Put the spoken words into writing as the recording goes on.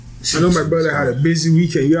I know my brother had a busy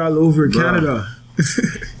weekend. You're all over Canada.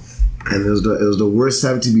 And it was the worst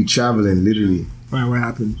time to be traveling, literally. Right, what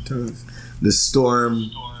happened? Tell us. The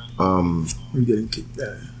storm. We're getting kicked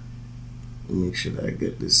out. Let me make sure that I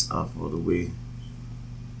get this off all the way.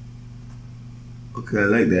 Okay, I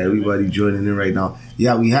like that. Everybody joining in right now.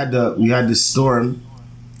 Yeah, we had the storm,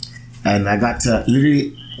 and I got to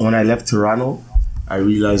literally when I left Toronto, I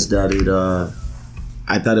realized that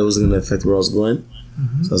I thought it wasn't gonna affect where I was going.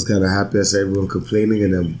 Mm-hmm. So I was kind of happy. I saw everyone complaining,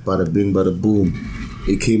 and then bada bing, bada boom,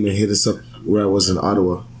 it came and hit us up where I was in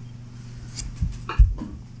Ottawa.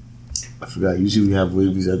 I forgot. Usually we have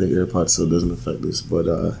waves at the airport, so it doesn't affect us. But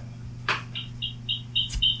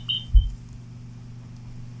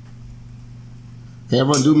hey,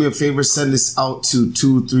 everyone, do me a favor. Send this out to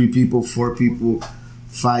 2, 3 people, 4 people,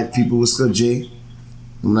 5 people. What's good, Jay?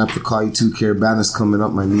 I'm gonna have to call you too. Caravana's coming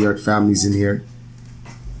up. My New York family's in here.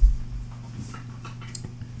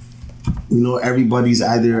 We know everybody's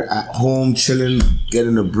either at home, chilling,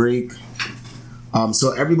 getting a break.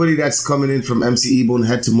 So everybody that's coming in from MC Ebone,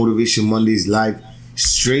 head to Motivation Mondays live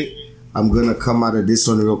straight. I'm gonna come out of this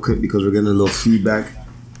one real quick because we're getting a little feedback.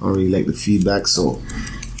 I don't really like the feedback, so.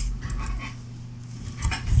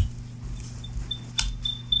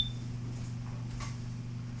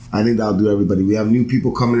 I think that'll do everybody. We have new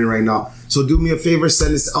people coming in right now. So do me a favor,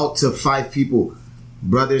 send this out to 5 people.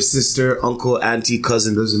 Brother, sister, uncle, auntie,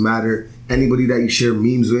 cousin, doesn't matter. Anybody that you share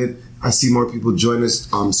memes with. I see more people join us.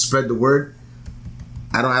 Spread the word.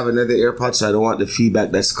 I don't have another AirPod, so I don't want the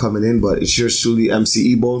feedback that's coming in, but it's yours truly,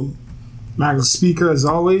 MC Ebone. Michael Speaker, as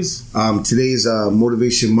always. Today's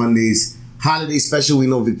Motivation Mondays holiday special. We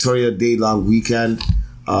know Victoria Day long weekend.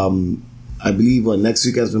 I believe next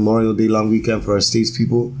week is Memorial Day long weekend for our States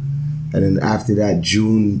people. And then after that,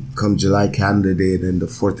 June, come July, Canada Day, and then the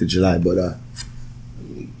 4th of July. But let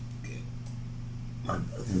me get my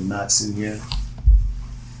other mats in here.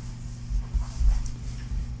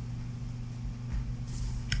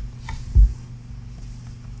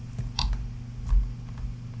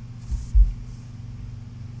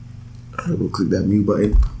 Alright, we'll click that mute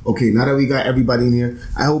button. Okay, now that we got everybody in here,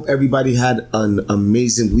 I hope everybody had an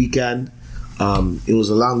amazing weekend. It was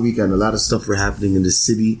a long weekend. A lot of stuff were happening in the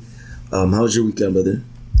city. How was your weekend, brother?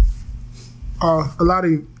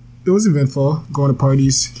 It was eventful. Going to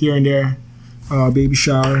parties here and there. Baby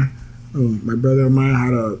shower. My brother and mine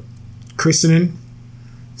had a christening.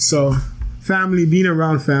 So, family, being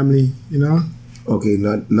around family, you know? Okay,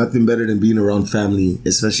 nothing better than being around family,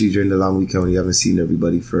 especially during the long weekend when you haven't seen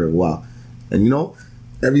everybody for a while. And you know,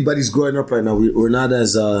 everybody's growing up right now. We're not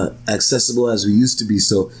as accessible as we used to be,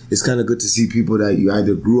 so it's kind of good to see people that you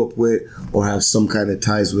either grew up with or have some kind of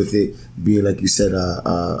ties with it, being, like you said,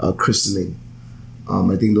 a christening.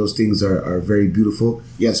 I think those things are very beautiful.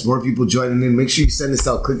 Yes, more people joining in. Make sure you send this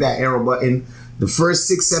out. Click that arrow button. The first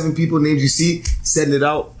 6, 7 people names you see, send it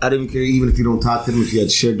out. I don't even care, even if you don't talk to them, if you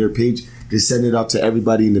had shared their page. Just send it out to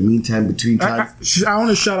everybody in the meantime, between time. I want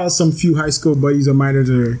to shout out some few high school buddies of mine that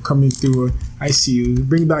are coming through. I see you.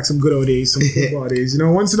 Bring back some good old days, some football days. You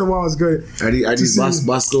know, once in a while it's good. Are these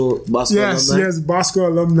Bosco yes, alumni? Yes, Bosco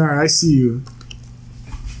alumni. I see you.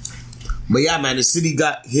 But yeah, man, the city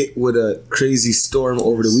got hit with a crazy storm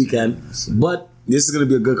over the weekend. But this is going to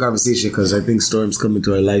be a good conversation because I think storms come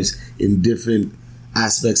into our lives in different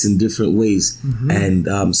aspects, in different ways. Mm-hmm.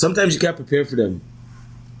 And sometimes you can't prepare for them.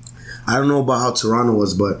 I don't know about how Toronto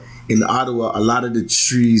was, but in Ottawa, a lot of the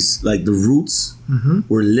trees, like the roots,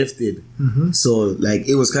 were lifted. Mm-hmm. So, like,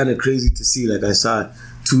 it was kind of crazy to see. Like, I saw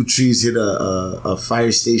 2 trees hit a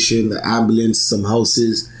fire station, an ambulance, some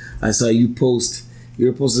houses. I saw you post.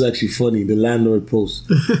 Your post is actually funny. The landlord post,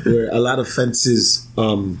 where a lot of fences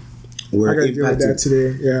were impacted. I got to deal with that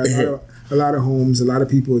today. Yeah, a lot of homes, a lot of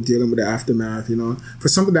people are dealing with the aftermath. You know, for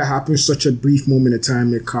something that happens such a brief moment of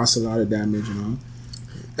time, it costs a lot of damage. You know.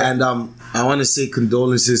 And I want to say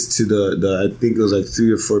condolences to the I think it was like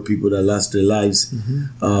 3 or 4 people that lost their lives,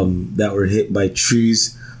 that were hit by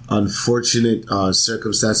trees. Unfortunate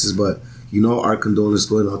circumstances, but you know, our condolences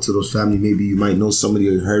going out to those families. Maybe you might know somebody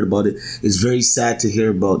or heard about it. It's very sad to hear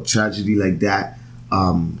about tragedy like that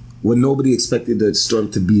when nobody expected the storm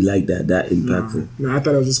to be like that impactful. No, I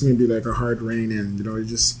thought it was just going to be like a hard rain, and you know, you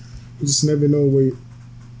just never know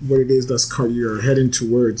what it is that's you're heading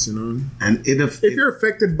towards, you know. And if you're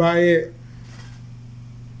affected by it,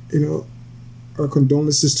 you know, our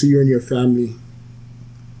condolences to you and your family.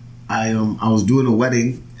 I was doing a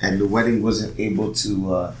wedding, and the wedding wasn't able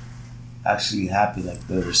to actually happen, like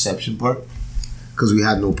the reception part, because we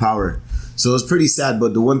had no power. So it was pretty sad.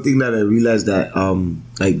 But the one thing that I realized that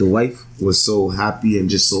like the wife was so happy and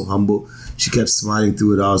just so humble. She kept smiling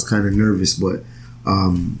through it all. I was kind of nervous, but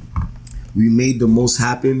we made the most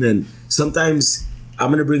happen. And sometimes, I'm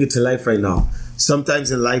going to bring it to life right now.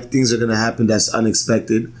 Sometimes in life, things are going to happen that's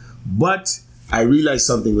unexpected. But I realized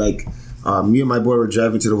something, like me and my boy were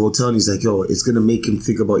driving to the hotel, and he's like, yo, it's going to make him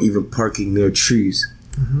think about even parking near trees.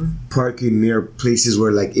 Parking near places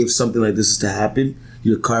where, like, if something like this is to happen,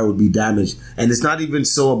 your car would be damaged. And it's not even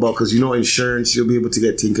so about, because insurance, you'll be able to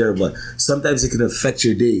get taken care of, but sometimes it can affect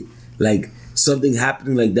your day. Like, something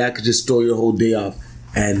happening like that could just throw your whole day off.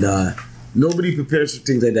 And nobody prepares for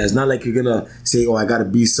things like that. It's not like you're gonna say, oh, I gotta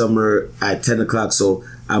be somewhere at 10 o'clock, so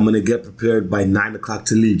I'm gonna get prepared by 9 o'clock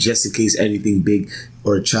to leave, just in case anything big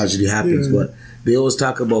or a tragedy happens. But they always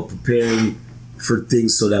talk about preparing for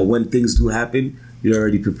things so that when things do happen, you're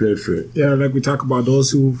already prepared for it. Yeah, like we talk about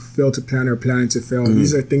those who fail to plan or planning to fail.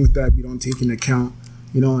 These are things that we don't take into account,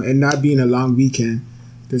 and not being a long weekend,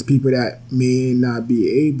 there's people that may not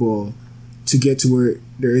be able to get to where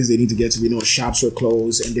there is they need to get to. Shops are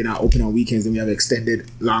closed and they're not open on weekends, and we have an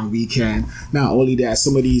extended long weekend. Not only that,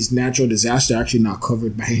 some of these natural disasters are actually not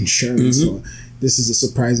covered by insurance. So this is a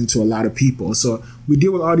surprising to a lot of people. So we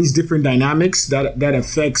deal with all these different dynamics that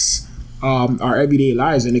affects our everyday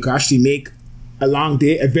lives, and it can actually make a long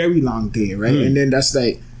day a very long day, right? And then that's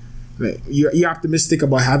like you're optimistic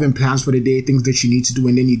about having plans for the day, things that you need to do,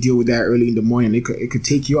 and then you deal with that early in the morning. It could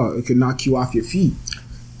take you out. It could knock you off your feet.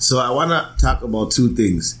 So I want to talk about two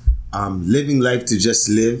things. Living life to just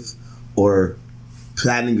live, or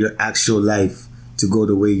planning your actual life to go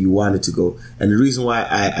the way you want it to go. And the reason why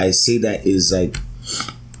I say that is, like,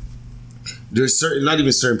 there's not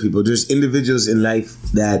even certain people, there's individuals in life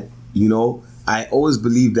that, I always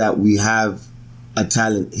believe that we have a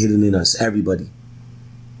talent hidden in us, everybody.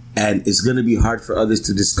 And it's going to be hard for others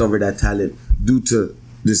to discover that talent due to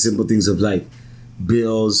the simple things of life.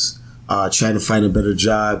 Bills, trying to find a better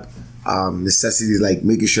job, necessities like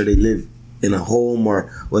making sure they live in a home,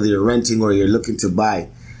 or whether you're renting or you're looking to buy.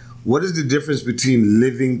 What is the difference between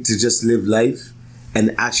living to just live life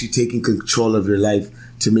and actually taking control of your life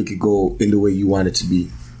to make it go in the way you want it to be?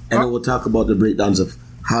 And then we'll talk about the breakdowns of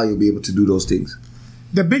how you'll be able to do those things.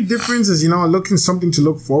 The big difference is, looking something to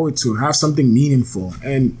look forward to, have something meaningful.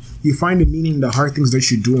 And you find the meaning in the hard things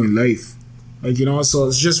that you do in life. Like, so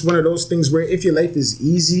it's just one of those things where if your life is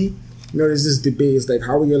easy, there's this debate. It's like,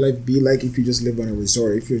 how will your life be like if you just live on a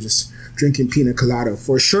resort, if you're just drinking pina colada?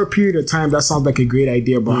 For a short period of time, that sounds like a great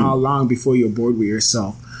idea, but how long before you're bored with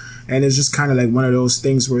yourself? And it's just kind of like one of those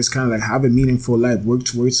things where it's kind of like, have a meaningful life, work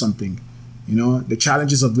towards something. The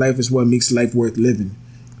challenges of life is what makes life worth living.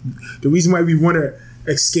 The reason why we want to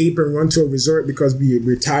escape and run to a resort because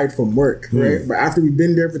we're tired from work, right? But after we've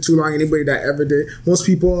been there for too long, anybody that ever did, most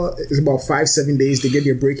people, it's about 5-7 days to get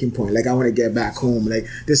their breaking point. Like, I want to get back home. Like,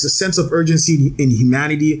 there's a sense of urgency in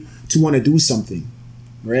humanity to want to do something,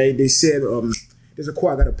 right? They said, there's a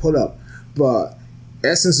quote I got to pull up, but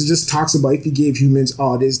Essence just talks about if you gave humans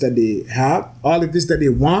all this that they have, all of this that they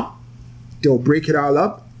want, they'll break it all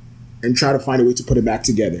up and try to find a way to put it back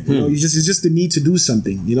together. It's just the need to do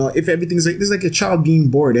something. If everything's like, it's like a child being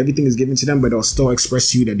bored. Everything is given to them, but they'll still express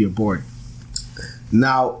to you that they're bored.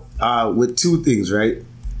 Now, with two things, right?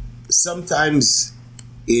 Sometimes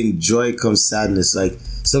in joy comes sadness. Like,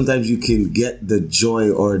 sometimes you can get the joy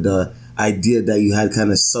or the idea that you had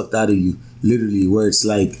kind of sucked out of you, literally, where it's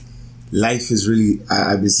like, life is really,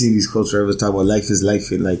 I've been seeing these quotes forever talking about life is life,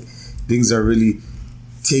 and like, things are really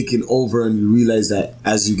taken over, and you realize that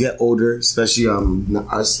as you get older, especially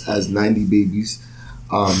us as 90 babies,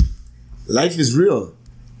 life is real.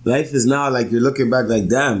 Life is now like, you're looking back like,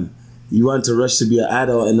 damn, you want to rush to be an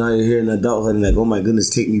adult, and now you're here in adulthood and like, oh my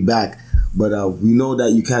goodness, take me back. But we know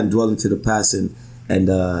that you can't dwell into the past, and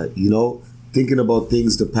thinking about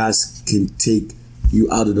things, the past can take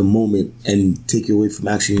you out of the moment and take you away from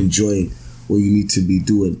actually enjoying what you need to be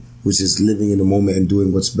doing, which is living in the moment and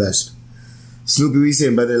doing what's best. Snoopy, we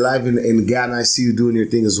saying, brother, live in Ghana, I see you doing your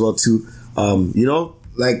thing as well too.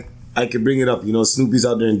 Like, I could bring it up. Snoopy's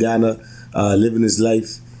out there in Ghana, living his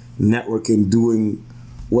life, networking, doing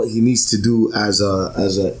what he needs to do as a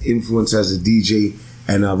influencer, as a DJ,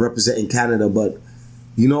 and representing Canada. But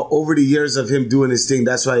over the years of him doing his thing,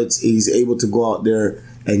 that's why he's able to go out there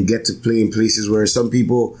and get to play in places where some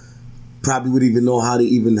people probably wouldn't even know how to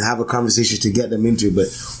even have a conversation to get them into it.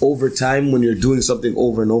 But over time, when you're doing something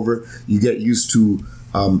over and over, you get used to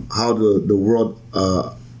how the world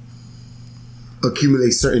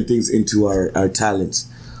accumulates certain things into our talents.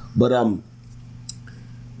 But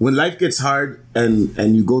when life gets hard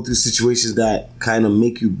and you go through situations that kind of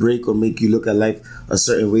make you break or make you look at life a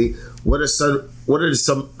certain way, what are some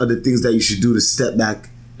of the things that you should do to step back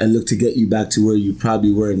and look to get you back to where you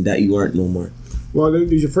probably were and that you aren't no more? Well,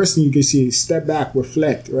 the first thing you can see is step back,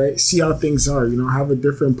 reflect, right? See how things are, have a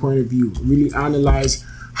different point of view. Really analyze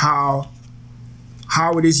how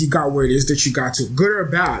it is you got where it is that you got to, good or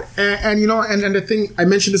bad. And the thing, I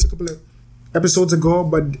mentioned this a couple of episodes ago,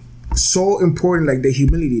 but so important, like the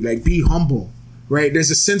humility, like be humble, right? There's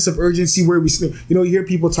a sense of urgency where you hear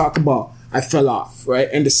people talk about, I fell off, right?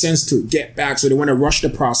 And the sense to get back, so they want to rush the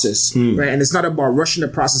process, right? And it's not about rushing the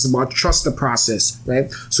process, it's about trust the process, right?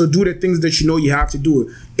 So do the things that you have to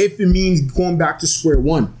do. If it means going back to square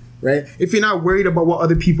one, right? If you're not worried about what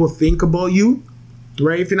other people think about you,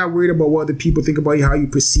 right? If you're not worried about what other people think about you, how you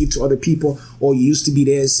perceive to other people, or you used to be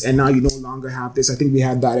this and now you no longer have this. I think we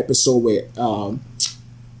had that episode with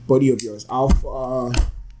buddy of yours, Alpha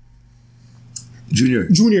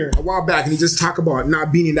Junior a while back, and he just talked about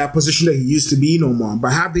not being in that position that he used to be no more.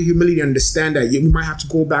 But have the humility to understand that you might have to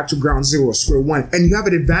go back to ground zero, square one. And you have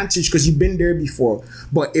an advantage because you've been there before.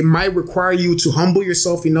 But it might require you to humble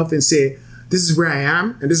yourself enough and say, this is where I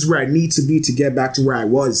am and this is where I need to be to get back to where I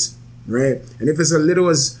was. Right? And if it's a little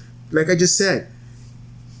as, like I just said,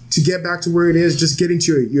 to get back to where it is, just get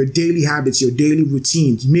into your daily habits, your daily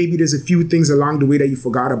routines. Maybe there's a few things along the way that you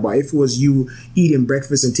forgot about. If it was you eating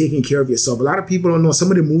breakfast and taking care of yourself. A lot of people don't know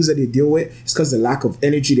some of the moves that they deal with is because the lack of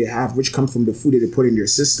energy they have, which comes from the food that they put in their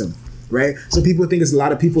system, right? So people think it's a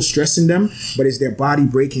lot of people stressing them, but it's their body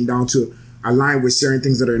breaking down to align with certain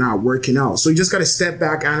things that are not working out. So you just got to step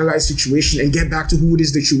back, analyze situation, and get back to who it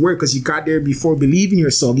is that you were, because you got there before. Believe in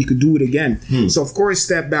yourself, you could do it again. So of course,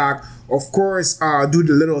 step back. Of course, do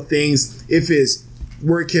the little things. If it's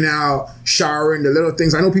working out, showering, the little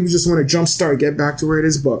things. I know people just want to jumpstart, get back to where it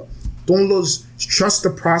is, but don't lose. Trust the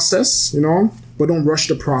process, but don't rush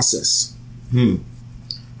the process.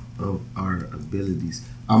 Of our abilities.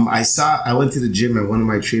 I went to the gym and one of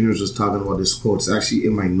my trainers was talking about this quote. It's actually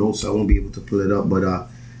in my notes, so I won't be able to pull it up. But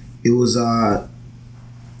it was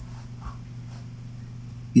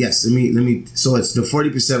yes. Let me. So it's the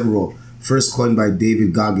 40% rule, first coined by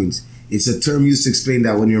David Goggins. It's a term used to explain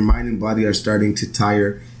that when your mind and body are starting to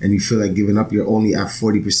tire and you feel like giving up, you're only at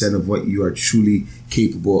 40% of what you are truly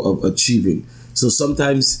capable of achieving. So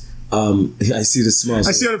sometimes. I see the smile.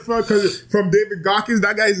 I see on the front because from David Goggins,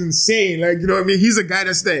 that guy is insane. Like, you know what I mean? He's a guy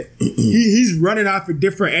that's he's running off a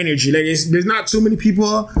different energy. Like, there's not too many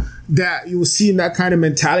people that you will see in that kind of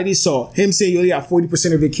mentality. So him saying you only have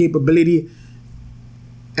 40% of your capability,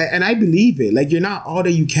 and I believe it. Like, you're not all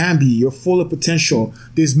that you can be. You're full of potential.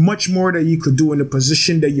 There's much more that you could do in the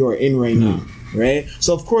position that you're in right now, right?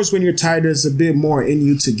 So of course, when you're tired, there's a bit more in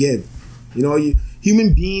you to give.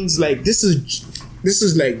 Human beings, like, this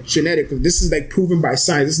is like genetic. This is like proven by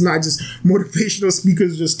science. It's not just motivational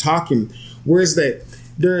speakers just talking. Whereas that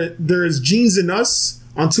there's genes in us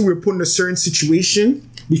until we're put in a certain situation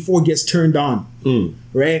before it gets turned on,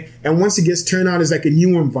 right? And once it gets turned on, it's like a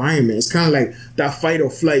new environment. It's kind of like that fight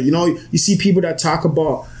or flight. You see people that talk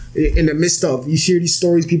about in the midst of, you hear these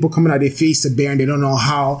stories, people coming out, they face a bear and they don't know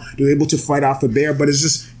how they're able to fight off a bear, but it's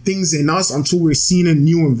just things in us until we're seeing in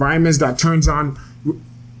new environments that turns on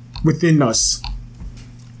within us.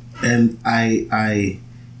 And I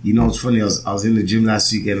it's funny, I was in the gym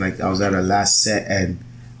last weekend, like I was at our last set, and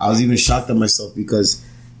I was even shocked at myself because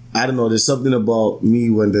I don't know, there's something about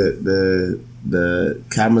me when the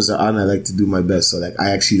cameras are on, I like to do my best. So like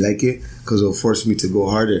I actually like it because it'll force me to go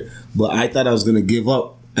harder. But I thought I was gonna give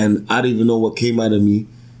up, and I don't even know what came out of me,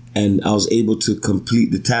 and I was able to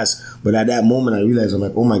complete the task. But at that moment I realized, I'm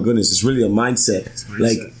like, oh my goodness, it's really a mindset.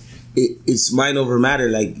 Like it's mind over matter.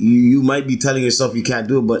 Like you might be telling yourself you can't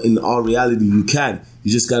do it, but in all reality you can.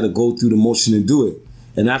 You just got to go through the motion and do it.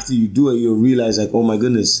 And after you do it, you'll realize, like, oh my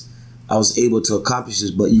goodness, I was able to accomplish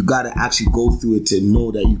this. But you got to actually go through it to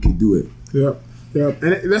know that you can do it. Yeah.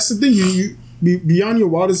 And that's the thing. You beyond your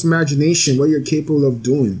wildest imagination, what you're capable of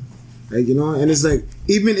doing. Like, and it's like,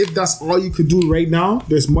 even if that's all you could do right now,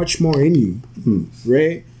 there's much more in you,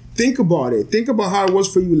 right? Think about it. Think about how it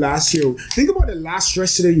was for you last year. Think about the last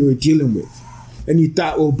stressor that you were dealing with and you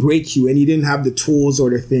thought will break you and you didn't have the tools or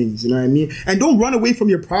the things, you know what I mean? And don't run away from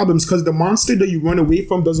your problems, because the monster that you run away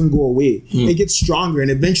from doesn't go away. It gets stronger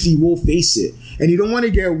and eventually you will face it. And you don't want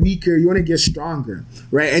to get weaker, you want to get stronger,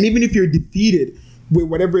 right? And even if you're defeated with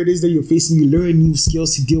whatever it is that you're facing, you learn new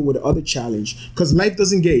skills to deal with the other challenge. Because life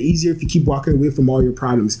doesn't get easier if you keep walking away from all your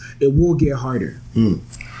problems. It will get harder.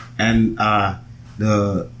 And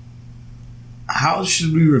how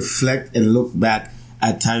should we reflect and look back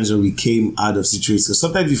at times where we came out of situations? Because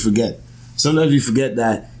sometimes you forget. Sometimes you forget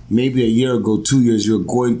that maybe a year ago, 2 years, you were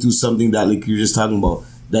going through something that, like you were just talking about,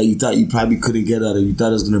 that you thought you probably couldn't get out of. You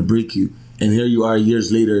thought it was going to break you. And here you are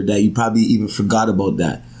years later that you probably even forgot about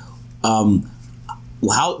that.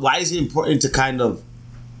 why is it important to kind of,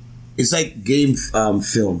 it's like game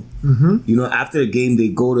film. You know, after a game, they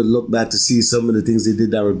go to look back to see some of the things they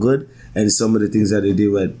did that were good and some of the things that they did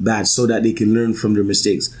were bad, so that they can learn from their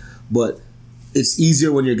mistakes. But it's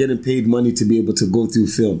easier when you're getting paid money to be able to go through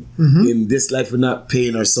film. In this life, we're not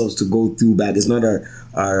paying ourselves to go through back. It's not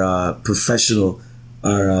our professional,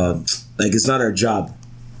 it's not our job.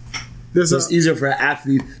 So it's easier for an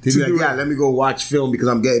athlete to be like, let me go watch film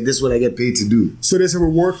because this is what I get paid to do. So there's a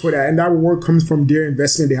reward for that, and that reward comes from their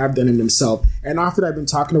investment they have done in themselves. And after that, I've been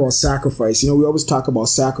talking about sacrifice. You know, we always talk about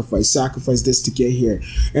sacrifice this to get here.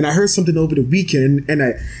 And I heard something over the weekend, and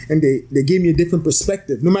they gave me a different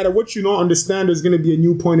perspective. No matter what you don't understand, there's going to be a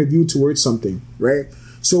new point of view towards something, right?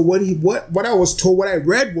 So what I was told, what I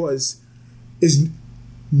read is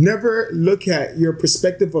never look at your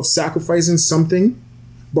perspective of sacrificing something,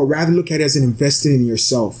 but rather look at it as an investment in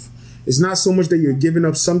yourself. It's not so much that you're giving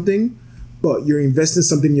up something, but you're investing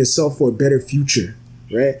something in yourself for a better future,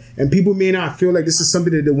 right? And people may not feel like this is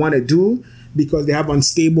something that they want to do because they have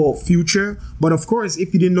unstable future. But of course,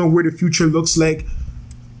 if you didn't know where the future looks like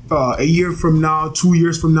a year from now, 2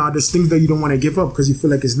 years from now, there's things that you don't want to give up because you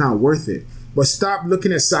feel like it's not worth it. But stop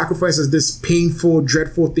looking at sacrifice as this painful,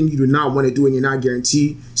 dreadful thing you do not want to do and you're not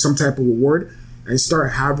guaranteed some type of reward. And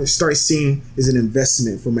start seeing is an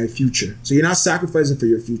investment for my future. So you're not sacrificing for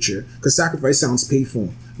your future because sacrifice sounds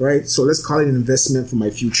painful, right? So let's call it an investment for my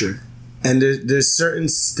future. And there's certain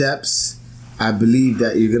steps I believe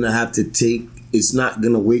that you're gonna have to take. You're not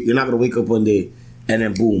gonna wake up one day and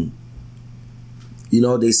then boom. You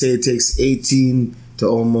know, they say it takes 18 to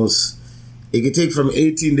almost. It could take from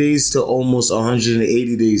 18 days to almost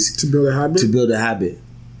 180 days to build a habit.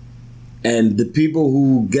 And the people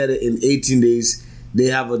who get it in 18 days, they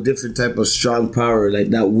have a different type of strong power, like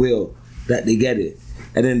that will, that they get it.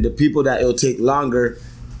 And then the people that it'll take longer,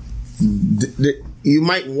 you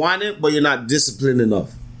might want it, but you're not disciplined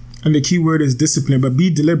enough. And the key word is discipline, but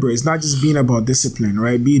be deliberate. It's not just being about discipline,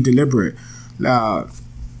 right? Be deliberate.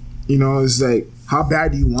 It's like, how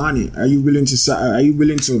bad do you want it? Are you willing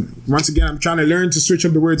to, once again, I'm trying to learn to switch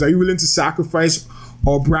up the words. Are you willing to sacrifice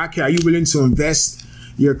or bracket? Are you willing to invest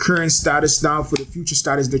your current status now for the future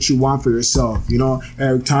status that you want for yourself? You know,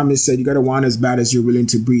 Eric Thomas said you got to want as bad as you're willing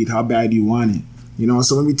to breathe. How bad do you want it? You know,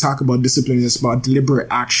 so when we talk about discipline, it's about deliberate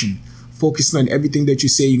action, focusing on everything that you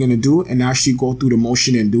say you're going to do and actually go through the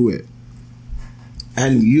motion and do it.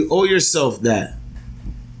 And you owe yourself that.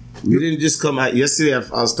 You didn't just come out. Yesterday,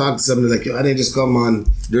 I was talking to somebody like, I didn't just come on.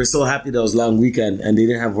 They were so happy that it was long weekend and they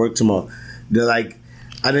didn't have work tomorrow. They're like,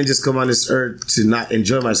 I didn't just come on this earth to not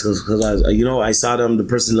enjoy myself because I saw them, the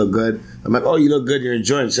person looked good. I'm like, oh, you look good, you're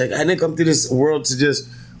enjoying. She's like, I didn't come to this world to just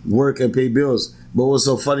work and pay bills. But what's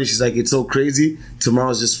so funny, she's like, it's so crazy.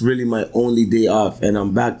 Tomorrow's just really my only day off and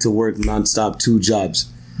I'm back to work nonstop, 2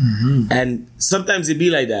 jobs. And sometimes it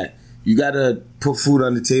be like that. You got to put food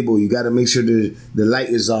on the table. You got to make sure the light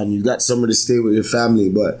is on. You got somewhere to stay with your family.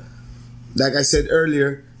 But like I said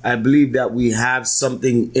earlier, I believe that we have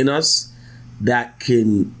something in us that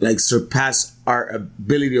can surpass our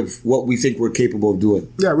ability of what we think we're capable of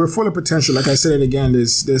doing. Yeah, we're full of potential. Like I said it again,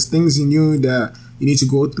 there's things in you that you need to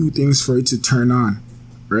go through things for it to turn on,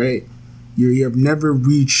 right? You have never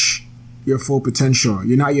reached your full potential.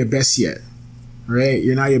 You're not your best yet, right?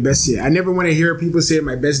 You're not your best yet. I never want to hear people say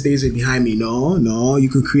my best days are behind me. No, you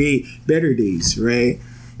could create better days, right?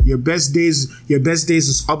 Your best days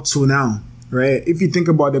is up to now. Right? If you think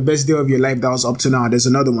about the best day of your life that was up to now, there's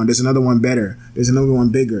another one better, there's another one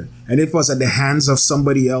bigger. And if it was at the hands of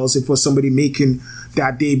somebody else, if it was somebody making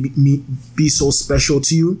that day be so special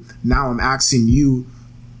to you, now I'm asking you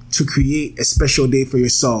to create a special day for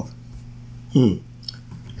yourself.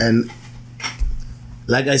 And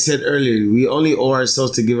like I said earlier, we only owe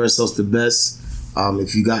ourselves to give ourselves the best.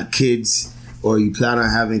 If you got kids or you plan on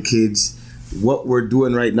having kids, what we're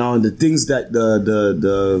doing right now and the things that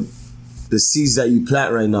the seeds that you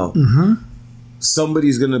plant right now,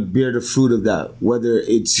 somebody's gonna bear the fruit of that. Whether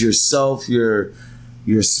it's yourself, your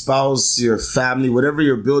spouse, your family, whatever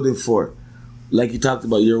you're building for. Like you talked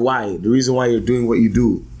about, your why, the reason why you're doing what you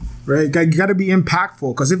do. Right, you got to be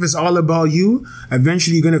impactful because if it's all about you,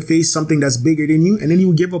 eventually you're gonna face something that's bigger than you, and then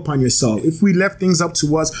you give up on yourself. If we left things up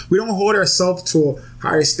to us, we don't hold ourselves to a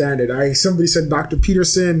higher standard. Somebody said, Dr.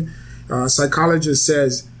 Peterson, psychologist,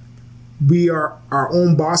 says, we are our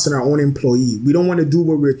own boss and our own employee. We don't want to do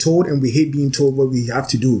what we're told and we hate being told what we have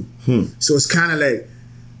to do. So it's kind of like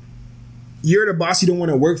you're the boss you don't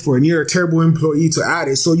want to work for and you're a terrible employee to add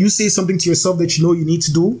it. So you say something to yourself that you know you need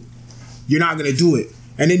to do, you're not going to do it.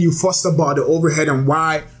 And then you fuss about the overhead and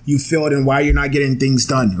why you failed and why you're not getting things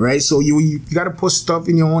done, right? So you got to put stuff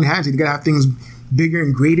in your own hands. You got to have things bigger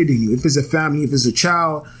and greater than you. If it's a family, if it's a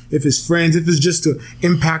child, if it's friends, if it's just to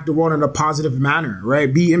impact the world in a positive manner,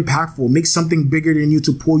 right? Be impactful. Make something bigger than you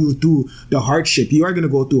to pull you through the hardship. You are going to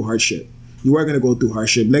go through hardship. You are going to go through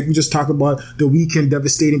hardship. Like we just talked about the weekend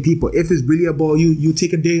devastating people. If it's really about you, you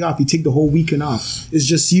take a day off. You take the whole weekend off. It's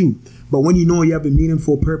just you. But when you know you have a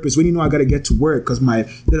meaningful purpose, when you know I got to get to work because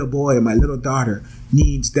my little boy or my little daughter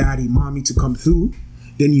needs daddy, mommy to come through,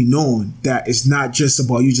 then you know that it's not just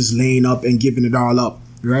about you just laying up and giving it all up,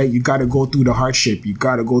 right? You got to go through the hardship. You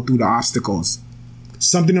got to go through the obstacles.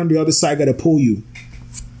 Something on the other side got to pull you.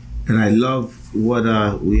 And I love what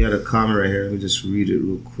we had a comment right here. Let me just read it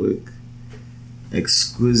real quick.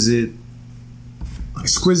 Exquisite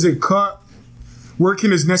cut.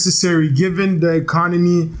 Working is necessary given the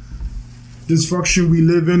economy dysfunction we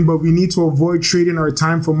live in, but we need to avoid trading our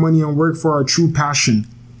time for money and work for our true passion.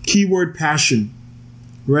 Keyword passion.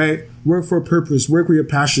 Right? Work for a purpose. Work with your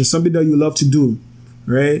passion. Something that you love to do.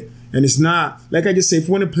 Right? And it's not, like I just say, if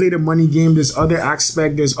you want to play the money game, there's other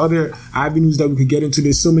aspects, there's other avenues that we could get into.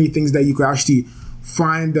 There's so many things that you could actually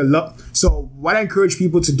find the love. So what I encourage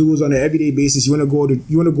people to do is on an everyday basis, you want to go to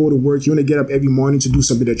work, you want to get up every morning to do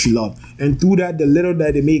something that you love. And through that, the little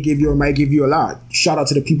that they may give you or might give you a lot. Shout out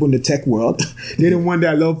to the people in the tech world. They're the one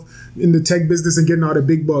that love in the tech business and getting all the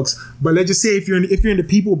big bucks. But let's just say if you're in the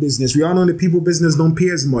people business, we all know the people business don't pay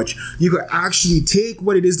as much. You could actually take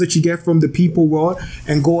what it is that you get from the people world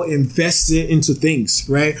and go invest it into things,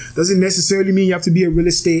 right? Doesn't necessarily mean you have to be a real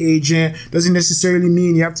estate agent. Doesn't necessarily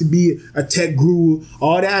mean you have to be a tech guru.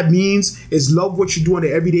 All that means is love what you do on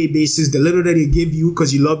an everyday basis, the little that they give you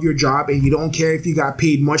because you love your job and you don't care if you got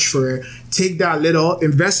paid much for it. Take that little,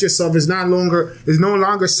 invest yourself. It's no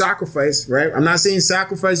longer sacrifice, right? I'm not saying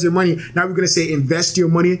sacrifice your money. Now we're going to say invest your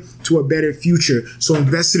money to a better future. So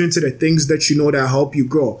invest it into the things that you know that help you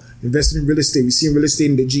grow. Invest in real estate. We see real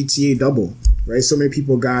estate in the GTA double, right? So many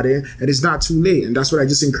people got in and it's not too late. And that's what I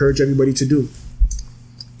just encourage everybody to do.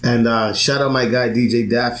 And shout out my guy, DJ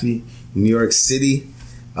Daffy, New York City.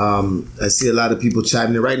 I see a lot of people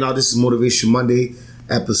chiming in. Right now, this is Motivation Monday,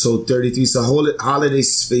 episode 33. It's a holiday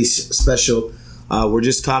space special. We're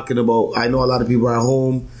just talking about, I know a lot of people are at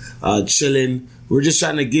home, chilling. We're just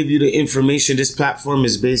trying to give you the information. This platform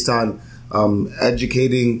is based on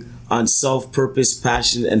educating on self-purpose,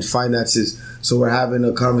 passion, and finances. So we're having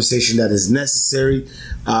a conversation that is necessary.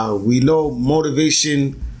 We know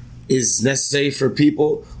motivation is necessary for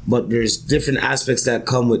people, but there's different aspects that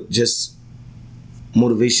come with just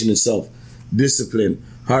motivation itself. Discipline,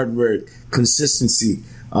 hard work, consistency.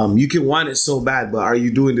 You can want it so bad, but are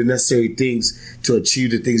you doing the necessary things to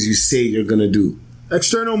achieve the things you say you're going to do?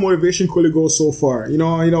 External motivation could only go so far. You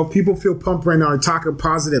know, people feel pumped right now and talking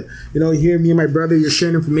positive. You know, here, me and my brother, you're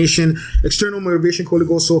sharing information. External motivation could only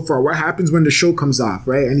go so far. What happens when the show comes off,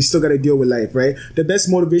 right? And you still got to deal with life, right? The best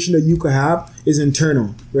motivation that you could have is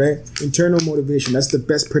internal, right? Internal motivation. That's the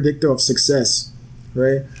best predictor of success,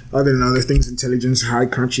 right? Other than other things, intelligence, high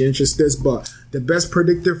conscientiousness, but the best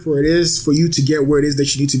predictor for it is for you to get where it is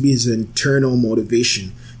that you need to be is internal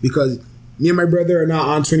motivation. Because me and my brother are not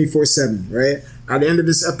on 24/7, right? At the end of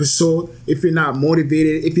this episode, if you're not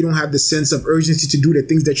motivated, if you don't have the sense of urgency to do the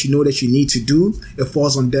things that you know that you need to do, it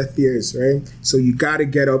falls on deaf ears, right? So you got to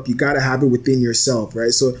get up, you got to have it within yourself,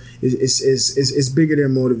 right? So it's bigger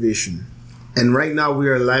than motivation. And right now we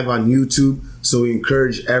are live on YouTube. So we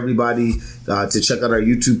encourage everybody to check out our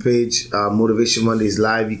YouTube page, Motivation Mondays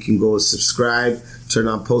Live. You can go subscribe, turn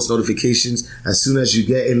on post notifications. As soon as you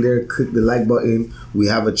get in there, click the like button. We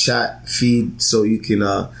have a chat feed so you can,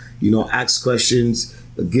 ask questions.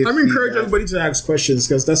 I'm encouraging everybody to ask questions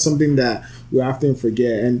because that's something that we often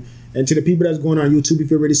forget. And to the people that's going on YouTube,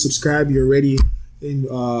 if you're already subscribed, you're already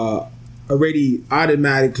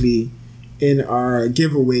automatically in our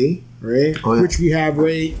giveaway, right? Oh, yeah. Which we have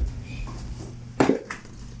right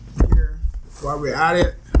here. While we're at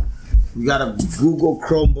it, we got a Google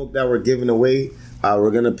Chromebook that we're giving away.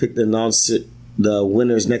 We're gonna pick the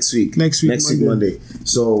winners next week. Next week, Monday.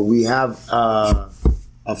 So we have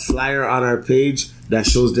a flyer on our page that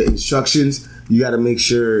shows the instructions. You got to make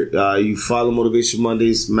sure you follow Motivation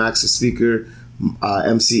Mondays, Max the Speaker,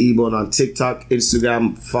 MC Ebon on TikTok,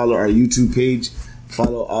 Instagram. Follow our YouTube page.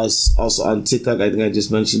 Follow us also on TikTok. I think I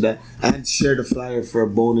just mentioned that. And share the flyer for a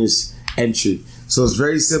bonus entry. So it's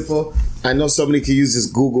very simple. I know somebody can use this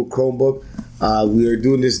Google Chromebook. We are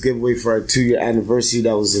doing this giveaway for our 2-year anniversary.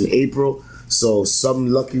 That was in April. So some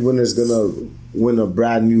lucky winner is going to win a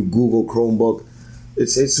brand new Google Chromebook.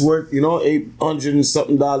 It's worth, $800 and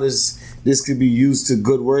something. This could be used to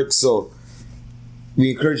good work. So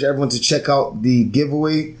we encourage everyone to check out the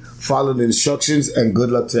giveaway, follow the instructions, and good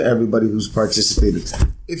luck to everybody who's participated.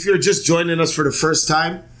 if you're just joining us for the first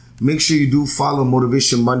time, make sure you do follow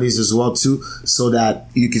Motivation Mondays as well too, so that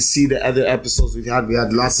you can see the other episodes we've had. We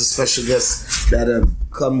had lots of special guests that have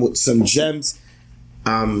come with some gems.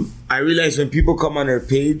 I realize when people come on our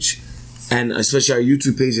page, and especially our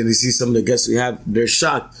YouTube page, and they see some of the guests we have, they're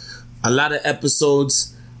shocked. A lot of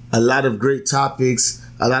episodes, a lot of great topics,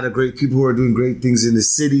 a lot of great people who are doing great things in the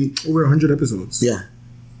city. Over 100 episodes. Yeah.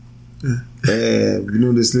 We've been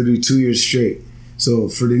doing this literally 2 years straight. So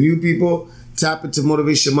for the new people, tap into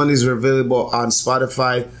Motivation Mondays. We're available on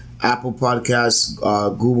Spotify, Apple Podcasts,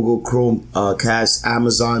 Google Chrome Cast,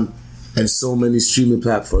 Amazon, and so many streaming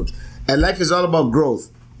platforms. And life is all about growth.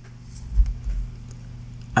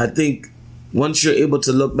 I think once you're able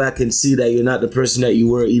to look back and see that you're not the person that you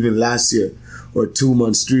were even last year or 2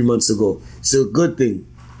 months, 3 months ago, it's a good thing.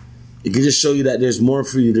 It can just show you that there's more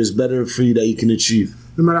for you, there's better for you that you can achieve.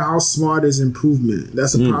 No matter how small, there's improvement.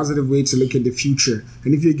 That's a positive way to look at the future.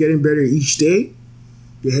 And if you're getting better each day,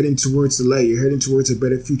 you're heading towards the light. You're heading towards a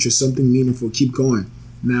better future, something meaningful. Keep going.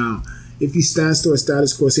 Now, if you stand still, a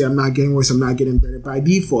status quo, say, I'm not getting worse, I'm not getting better, by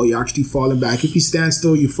default, you're actually falling back. If you stand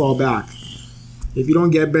still, you fall back. If you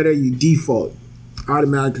don't get better, you default.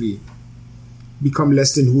 Automatically become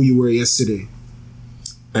less than who you were yesterday.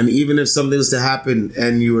 And even if something was to happen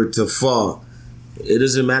and you were to fall, it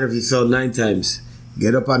doesn't matter if you fell 9 times.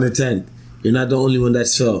 Get up on the 10th. You're not the only one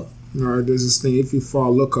that's fell. No, there's this thing, if you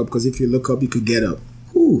fall, look up, because if you look up, you could get up.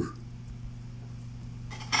 Whew.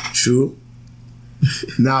 True.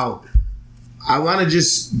 Now, I want to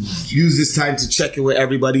just use this time to check in with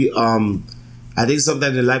everybody. I think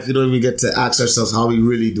sometimes in life we don't even get to ask ourselves how we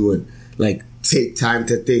really doing. Like, take time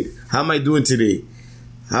to think. How am I doing today?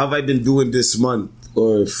 How have I been doing this month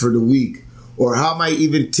or for the week? Or how am I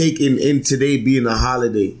even taking in today being a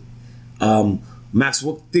holiday? Max,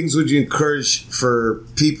 what things would you encourage for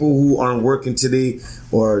people who aren't working today,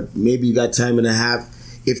 or maybe you got time and a half?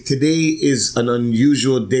 If today is an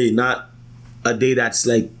unusual day, not a day that's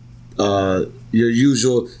like your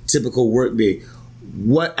usual typical work day,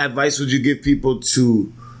 what advice would you give people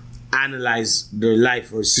to analyze their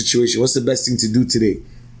life or situation? What's the best thing to do today?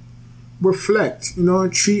 Reflect,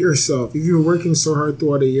 treat yourself. If you're working so hard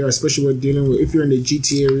throughout the year, especially with if you're in the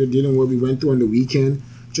GTA area dealing with what we went through on the weekend,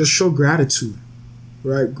 just show gratitude,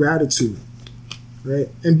 right? Gratitude, right?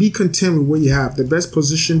 And be content with what you have. The best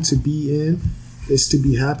position to be in is to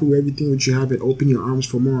be happy with everything that you have and open your arms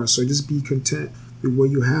for more. So just be content with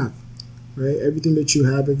what you have, right? Everything that you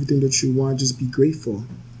have, everything that you want, just be grateful,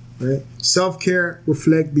 right? Self-care,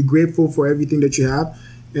 reflect, be grateful for everything that you have,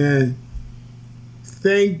 and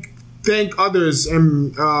thank others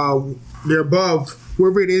and they're above,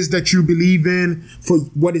 whoever it is that you believe in, for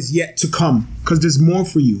what is yet to come, because there's more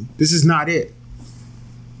for you. This is not it.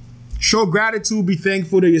 Show gratitude, be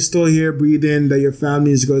thankful that you're still here, breathing, that your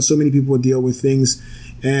family is good. So many people deal with things,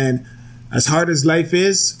 and as hard as life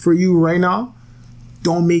is for you right now,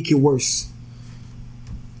 don't make it worse.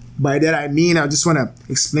 By that I mean, I just want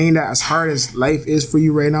to explain that as hard as life is for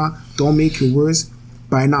you right now, don't make it worse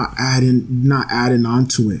by not adding on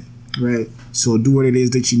to it. Right, so do what it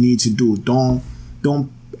is that you need to do. Don't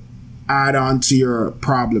add on to your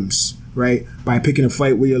problems, right? By picking a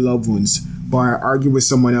fight with your loved ones, by arguing with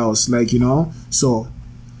someone else, So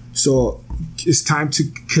it's time to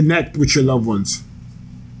connect with your loved ones.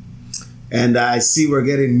 And I see we're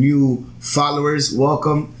getting new followers.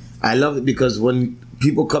 Welcome. I love it because when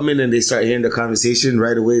people come in and they start hearing the conversation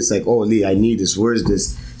right away, it's like, oh, Lee, I need this. Where is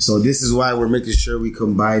this? So this is why we're making sure we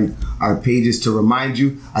combine our pages to remind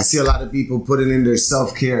you. I see a lot of people putting in their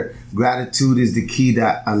self-care. Gratitude is the key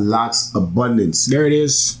that unlocks abundance. There it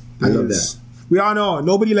is. I love that. We all know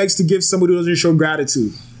nobody likes to give somebody who doesn't show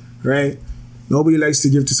gratitude, right? Nobody likes to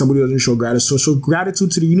give to somebody who doesn't show gratitude. So show gratitude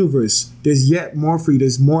to the universe. There's yet more for you.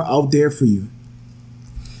 There's more out there for you.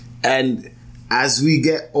 And as we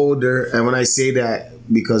get older, and when I say that,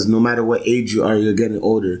 because no matter what age you are, you're getting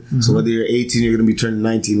older. Mm-hmm. So whether you're 18, you're going to be turning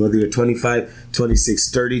 19. Whether you're 25,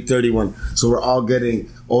 26, 30, 31. So we're all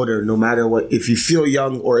getting older no matter what. If you feel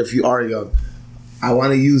young or if you are young, I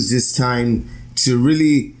want to use this time to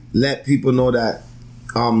really let people know that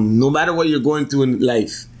no matter what you're going through in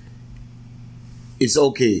life, it's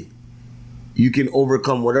okay. You can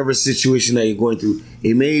overcome whatever situation that you're going through.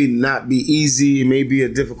 It may not be easy. It may be a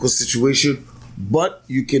difficult situation, but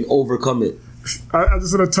you can overcome it. I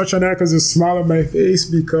just want to touch on that because there's a smile on my face,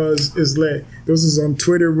 because it's like, this was on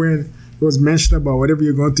Twitter when it was mentioned about whatever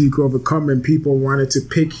you're going through, you can overcome, and people wanted to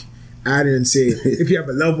pick at it and say, if you have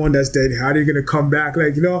a loved one that's dead, how are you going to come back?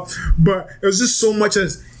 But it was just so much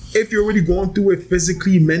as, if you're already going through it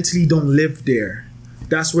physically, mentally, don't live there.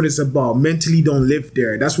 That's what it's about. Mentally don't live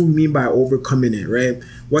there. That's what we mean by overcoming it, right?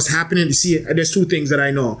 What's happening, you see, there's two things that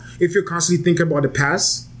I know. If you're constantly thinking about the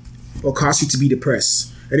past, it'll cause you to be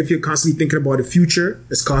depressed. And if you're constantly thinking about the future,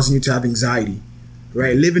 it's causing you to have anxiety,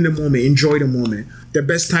 right? Live in the moment, enjoy the moment. The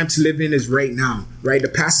best time to live in is right now, right? The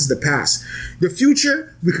past is the past. The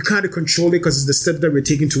future, we can kind of control it because it's the steps that we're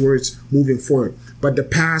taking towards moving forward. But the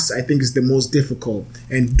past, I think, is the most difficult.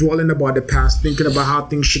 And dwelling about the past, thinking about how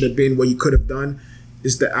things should have been, what you could have done,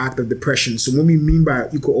 is the act of depression. So what we mean by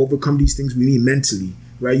you could overcome these things, we mean mentally,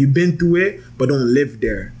 right? You've been through it, but don't live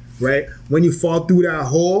there, right? When you fall through that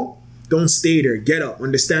hole, don't stay there. Get up.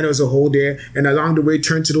 Understand there's a hole there. And along the way,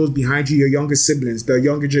 turn to those behind you, your younger siblings, the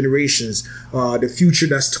younger generations, the future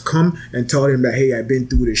that's to come, and tell them that, hey, I've been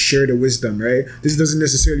through this. Share the wisdom, right? This doesn't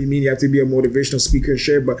necessarily mean you have to be a motivational speaker and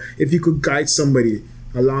share, but if you could guide somebody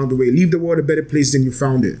along the way, leave the world a better place than you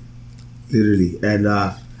found it. Literally. And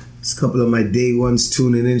it's a couple of my day ones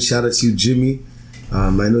tuning in. Shout out to you, Jimmy. I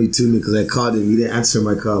know you tuned in because I called him. He didn't answer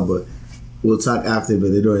my call, but we'll talk after.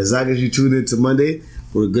 But as long as you tune in to Monday,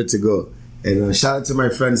 we're good to go. And shout out to my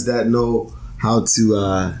friends that know how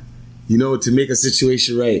to, to make a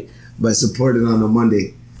situation right by supporting on a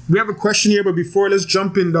Monday. We have a question here, but before, let's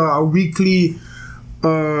jump in our weekly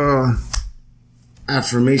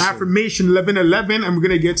affirmation 1111, and we're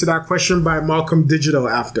gonna get to that question by Malcolm Digital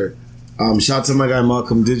after. Shout out to my guy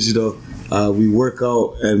Malcolm Digital. We work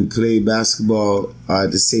out and play basketball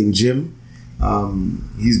at the same gym.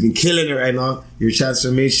 He's been killing it right now. Your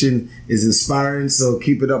transformation is inspiring, so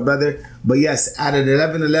keep it up, brother. But yes, at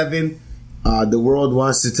 11:11, the world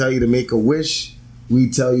wants to tell you to make a wish. We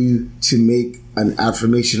tell you to make an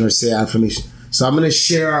affirmation or say affirmation. So I'm going to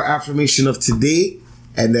share our affirmation of today,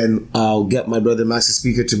 and then I'll get my brother Master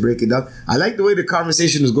Speaker to break it down. I like the way the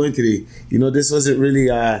conversation is going today. This wasn't really...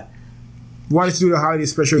 wanted to do the holiday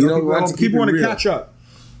special. People want to catch up.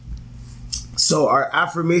 So our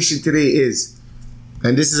affirmation today is,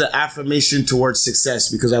 and this is an affirmation towards success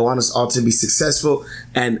because I want us all to be successful.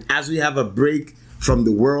 And as we have a break from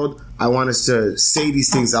the world, I want us to say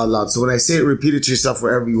these things out loud. So when I say it, repeat it to yourself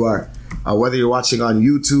wherever you are. Whether you're watching on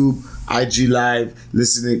YouTube, IG Live,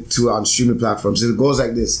 listening to on streaming platforms. It goes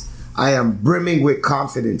like this. I am brimming with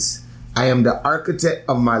confidence. I am the architect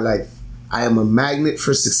of my life. I am a magnet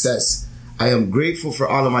for success. I am grateful for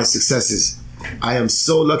all of my successes. I am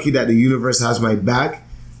so lucky that the universe has my back.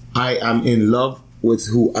 I am in love with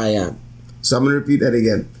who I am. So I'm going to repeat that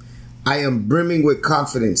again. I am brimming with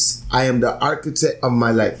confidence. I am the architect of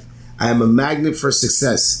my life. I am a magnet for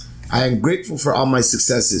success. I am grateful for all my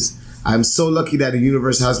successes. I am so lucky that the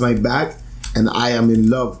universe has my back, and I am in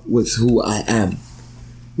love with who I am.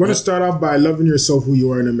 I want to start off by loving yourself, who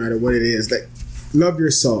you are, no matter what it is. Love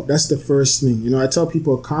yourself. That's the first thing. I tell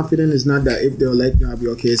people confident is not that if they'll like me, I'll be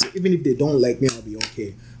okay. It's even if they don't like me, I'll be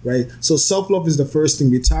okay, right? So self-love is the first thing.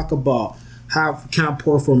 We talk about how can't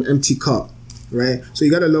pour from an empty cup, right? So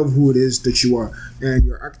you got to love who it is that you are and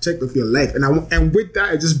you're architect of your life. And with that,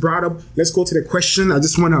 I just brought up, let's go to the question. I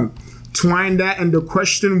just want to twine that. And the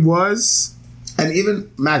question was... And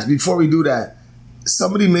even, Max, before we do that,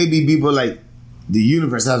 somebody maybe people like, the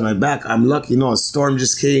universe has my back. I'm lucky. A storm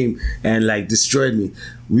just came and destroyed me.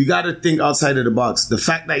 We got to think outside of the box. The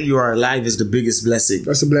fact that you are alive is the biggest blessing.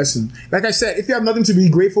 That's a blessing. Like I said, if you have nothing to be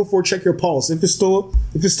grateful for, check your pulse. If it's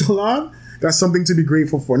still on, that's something to be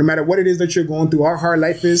grateful for. No matter what it is that you're going through, how hard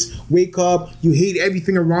life is, wake up, you hate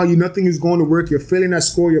everything around you, nothing is going to work, you're failing at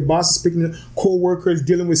school, your boss is picking up co-workers,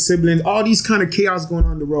 dealing with siblings, all these kind of chaos going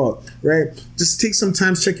on in the world, right? Just take some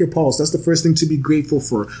time to check your pulse. That's the first thing to be grateful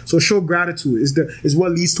for. So show gratitude is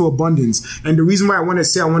what leads to abundance. And the reason why I want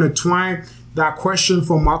to twine that question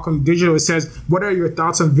from Malcolm Digital, it says, what are your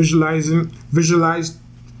thoughts on visualization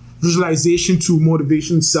to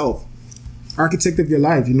motivation self? Architect of your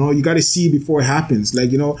life, you got to see before it happens.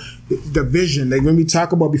 The vision, when we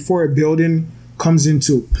talk about before a building comes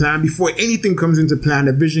into plan, before anything comes into plan,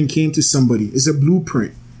 the vision came to somebody. It's a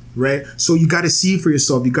blueprint, right? So you got to see for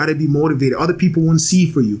yourself. You got to be motivated. Other people won't see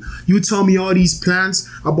for you. You tell me all these plans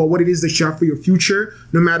about what it is that you have for your future.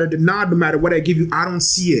 No matter what I give you, I don't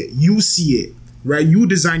see it. You see it, right? You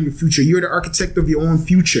design your future. You're the architect of your own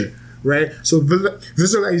future, right? So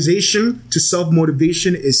visualization to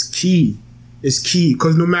self-motivation is key. Is key,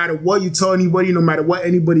 because no matter what you tell anybody, no matter what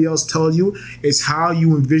anybody else tells you, it's how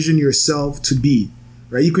you envision yourself to be,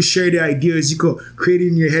 right? You could share the ideas, you could create it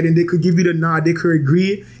in your head, and they could give you the nod, they could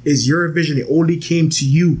agree. It's your vision. It only came to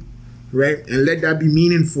you, right? And let that be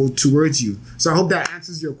meaningful towards you. So I hope that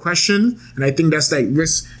answers your question, and I think that's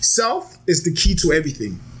self is the key to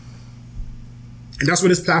everything, and that's what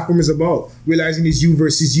this platform is about. Realizing it's you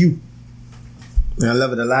versus you. I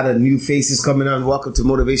love it. A lot of new faces coming on. Welcome to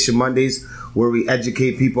Motivation Mondays, where we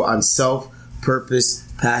educate people on self, purpose,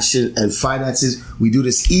 passion, and finances. We do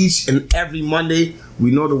this each and every Monday.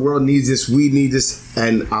 We know the world needs this. We need this.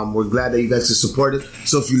 And we're glad that you guys can support it.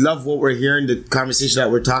 So if you love what we're hearing, the conversation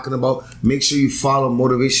that we're talking about, make sure you follow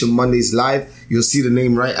Motivation Mondays Live. You'll see the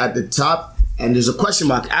name right at the top. And there's a question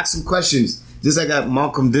mark. Ask some questions. Just like at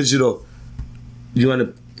Malcolm Digital. You want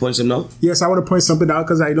to point something out? Yes, I want to point something out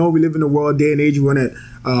because I know we live in a world day and age. We want to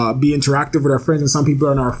be interactive with our friends, and some people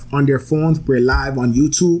are on their phones. We're live on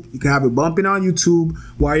YouTube. You can have it bumping on YouTube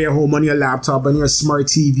while you're home on your laptop, on your smart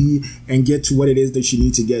TV, and get to what it is that you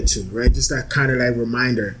need to get to, right? Just that kind of like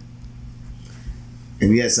reminder.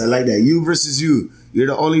 And yes, I like that. You versus you. You're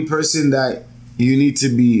the only person that you need to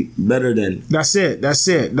be better than. That's it. Like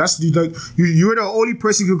you're the only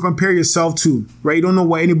person you can compare yourself to, right? You don't know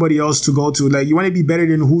what anybody else to go to. Like, you want to be better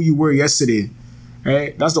than who you were yesterday,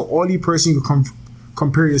 right? That's the only person you can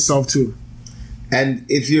compare yourself to. And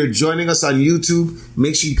if you're joining us on YouTube,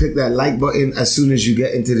 make sure you click that like button as soon as you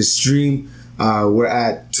get into the stream. We're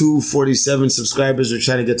at 247 subscribers. We're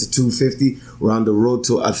trying to get to 250. We're on the road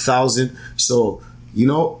to 1,000. So,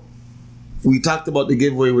 we talked about the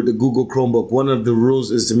giveaway with the Google Chromebook. One of the rules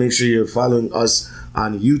is to make sure you're following us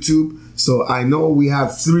on YouTube. So I know we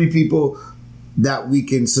have 3 people that we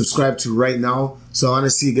can subscribe to right now. So I want to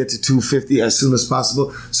see you get to 250 as soon as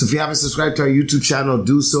possible. So if you haven't subscribed to our YouTube channel,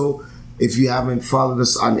 do so. If you haven't followed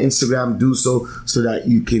us on Instagram, do so that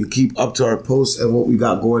you can keep up to our posts and what we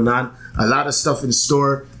got going on. A lot of stuff in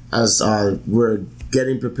store as we're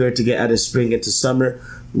getting prepared to get out of spring into summer.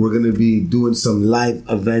 We're going to be doing some live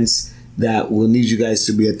events that will need you guys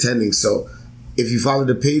to be attending. So if you follow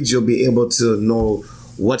the page, you'll be able to know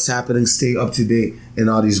what's happening, stay up to date, and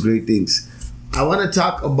all these great things. I want to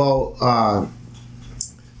talk about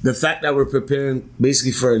the fact that we're preparing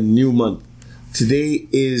basically for a new month. Today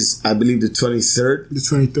is, I believe, the 23rd. The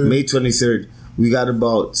 23rd. May 23rd. We got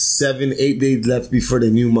about 7-8 days left before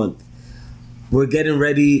the new month. We're getting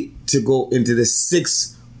ready to go into the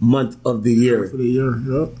 6th month of the year. For the year,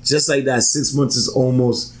 yep. Just like that, 6 months is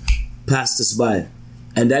almost passed us by,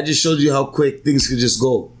 and that just shows you how quick things could just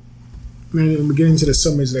go. Man, we're getting to the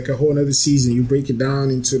summer. It's like a whole other season. You break it down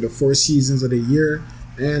into the 4 seasons of the year,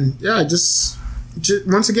 and yeah, just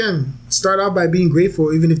once again, start out by being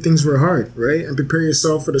grateful, even if things were hard, right? And prepare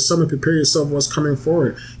yourself for the summer. Prepare yourself for what's coming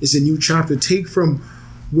forward. It's a new chapter. Take from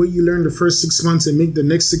what you learned the first 6 months and make the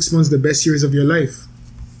next 6 months the best years of your life.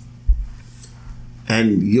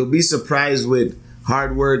 And you'll be surprised with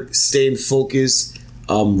hard work, staying focused,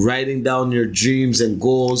 writing down your dreams and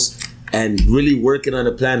goals, and really working on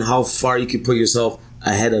a plan how far you can put yourself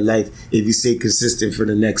ahead of life if you stay consistent for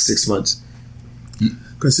the next 6 months.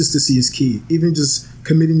 Consistency is key. Even just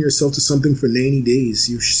committing yourself to something for 90 days,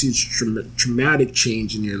 you see a dramatic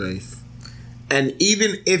change in your life. And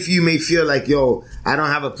even if you may feel like, I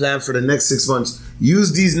don't have a plan for the next 6 months,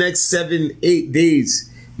 use these next 7-8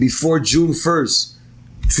 days before June 1st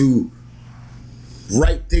to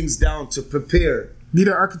write things down, to prepare. Be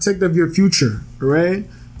the architect of your future, right?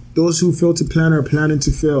 Those who fail to plan are planning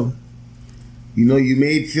to fail. You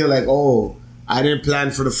may feel like, I didn't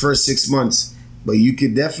plan for the first 6 months, but you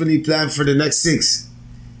could definitely plan for the next 6.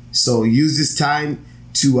 So use this time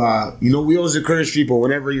to, we always encourage people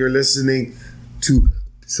whenever you're listening to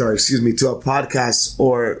a podcast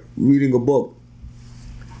or reading a book,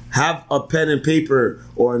 have a pen and paper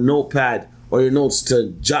or a notepad or your notes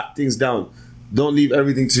to jot things down. Don't leave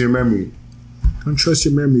everything to your memory. Don't trust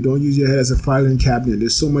your memory. Don't use your head as a filing cabinet.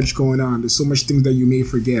 There's so much going on. There's so much things that you may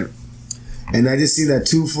forget. And I just seen that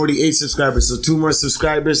 248 subscribers. So 2 more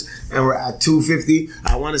subscribers and we're at 250.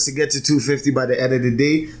 I want us to get to 250 by the end of the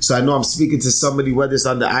day. So I know I'm speaking to somebody, whether it's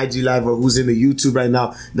on the IG Live or who's in the YouTube right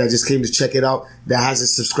now, that just came to check it out, that hasn't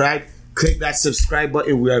subscribed. Click that subscribe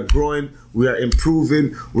button. We are growing. We are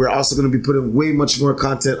improving. We're also going to be putting way much more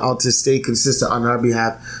content out to stay consistent on our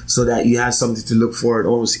behalf so that you have something to look forward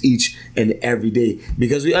almost each and every day.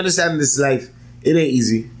 Because we understand in this life, it ain't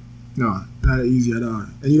easy. No, not easy at all.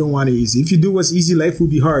 And you don't want it easy. If you do what's easy, life will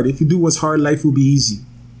be hard. If you do what's hard, life will be easy.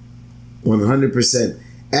 100%.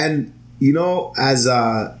 And, as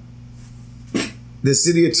the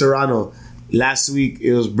city of Toronto, last week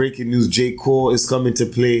it was breaking news. J. Cole is coming to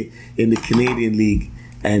play in the Canadian League.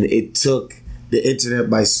 And it took the internet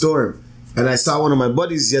by storm. And I saw one of my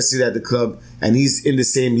buddies yesterday at the club, and he's in the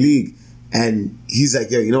same league. And he's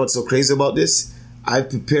like, you know what's so crazy about this? I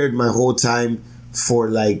prepared my whole time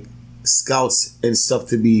for scouts and stuff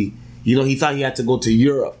to be, he thought he had to go to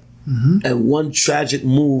Europe. Mm-hmm. And one tragic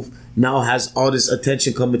move now has all this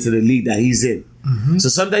attention coming to the league that he's in. Mm-hmm. So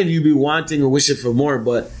sometimes you be wanting or wishing for more,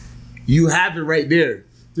 but you have it right there.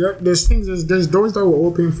 Yeah, there's doors that will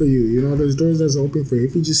open for you. You know, there's doors that's open for you.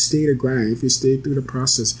 If you just stay the grind, if you stay through the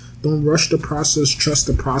process, don't rush the process, trust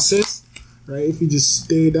the process, right? If you just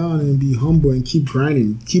stay down and be humble and keep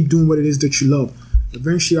grinding, keep doing what it is that you love,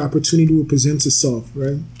 eventually opportunity will present itself,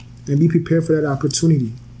 right? And be prepared for that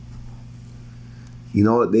opportunity. You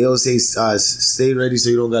know, they always say, stay ready so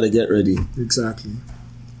you don't got to get ready. Exactly.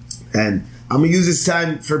 And I'm going to use this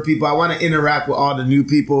time for people. I want to interact with all the new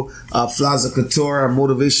people. Flaza Couture, our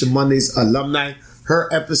Motivation Mondays alumni. Her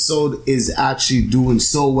episode is actually doing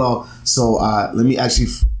so well. So let me actually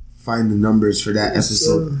find the numbers for that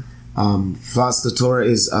episode. Flaza Couture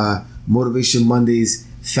is Motivation Mondays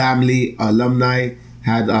family alumni.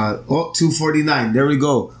 Had 249. There we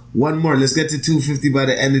go. One more. Let's get to 250 by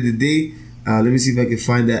the end of the day. Let me see if I can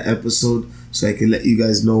find that episode so I can let you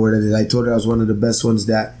guys know where that is. I told her I was one of the best ones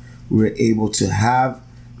that we were able to have.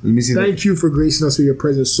 Let me see. Thank you for gracing us with your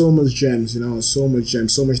presence. So much gems, so much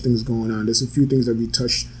gems, so much things going on. There's a few things that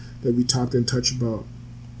we talked and touched about.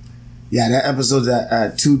 Yeah, that episode's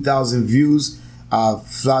at 2,000 views.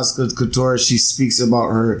 Flaza Couture, she speaks about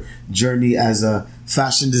her journey as a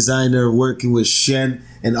fashion designer, working with Shen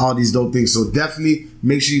and all these dope things. So definitely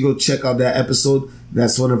make sure you go check out that episode.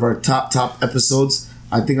 That's one of our top episodes.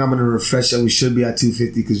 I think I'm going to refresh that we should be at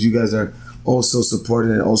 250 because you guys are also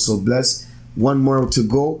supported and also blessed. One more to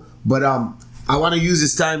go. But I want to use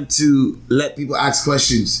this time to let people ask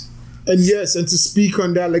questions. And yes, and to speak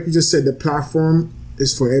on that, like we just said, the platform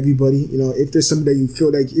is for everybody. If there's something that you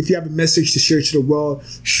feel like, if you have a message to share to the world,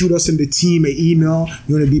 shoot us in the team an email.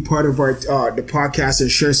 You want to be part of our the podcast and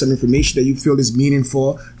share some information that you feel is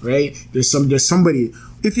meaningful, right? There's somebody.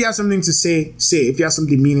 If you have something to say it. If you have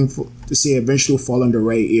something meaningful to say, eventually will fall on the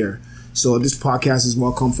right ear. So this podcast is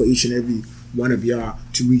welcome for each and every one of y'all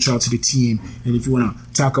to reach out to the team. And if you want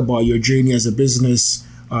to talk about your journey as a business,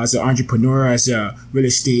 as an entrepreneur, as a real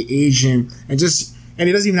estate agent, and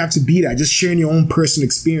it doesn't even have to be that, just sharing your own personal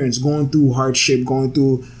experience, going through hardship, going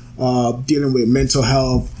through dealing with mental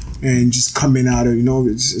health, and just coming out of,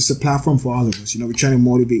 it's a platform for all of us. We're trying to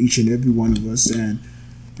motivate each and every one of us. And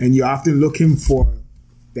you're often looking for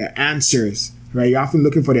the answers, right? You're often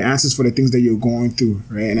looking for the answers for the things that you're going through,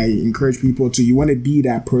 right? And I encourage people you want to be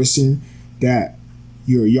that person that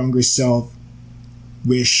your younger self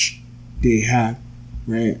wish they had,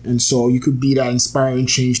 right? And so you could be that inspiring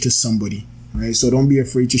change to somebody, right? So don't be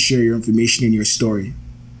afraid to share your information and your story.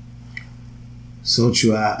 So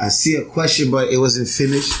true. I see a question, but it wasn't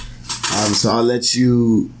finished. So I'll let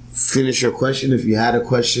you finish your question if you had a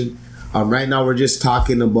question. Right now we're just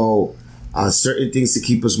talking about certain things to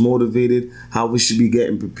keep us motivated, how we should be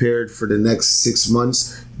getting prepared for the next 6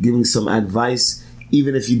 months, giving some advice,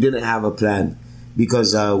 even if you didn't have a plan.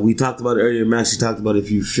 Because we talked about it earlier, Max, you talked about if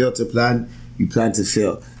you fail to plan, you plan to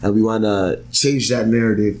fail. And we want to change that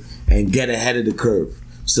narrative and get ahead of the curve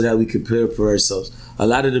so that we can prepare for ourselves. A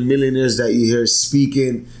lot of the millionaires that you hear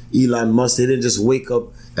speaking, Elon Musk, they didn't just wake up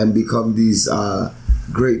and become these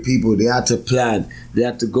great people. They had to plan. They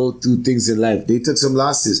had to go through things in life. They took some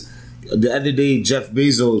losses. The other day, Jeff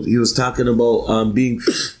Bezos, he was talking about being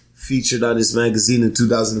featured on this magazine in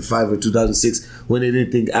 2005 or 2006 when they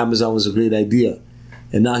didn't think Amazon was a great idea.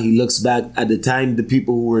 And now he looks back at the time, the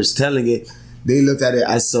people who were telling it, they looked at it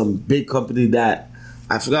as some big company that,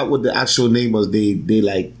 I forgot what the actual name was. They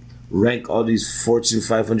like rank all these Fortune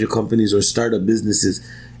 500 companies or startup businesses.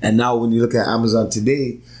 And now when you look at Amazon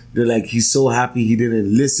today, they're like, he's so happy he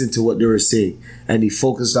didn't listen to what they were saying. And he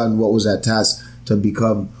focused on what was at task to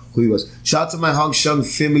become who he was. Shout out to my Hong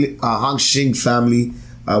Shing family.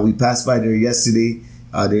 We passed by there yesterday.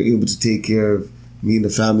 They're able to take care of me and the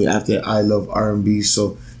family after I Love R&B.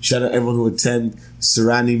 So shout out everyone who attend.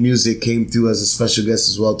 Serrani Music came through as a special guest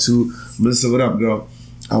as well too. Melissa, what up, girl?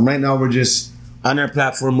 Right now we're just on our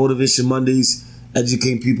platform, Motivation Mondays,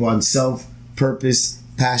 educating people on self, purpose,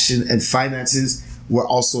 passion, and finances. We're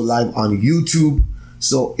also live on YouTube.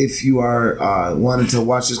 So if you are wanting to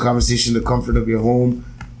watch this conversation in the comfort of your home,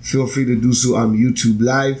 feel free to do so on YouTube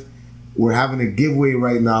Live. We're having a giveaway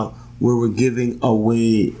right now where we're giving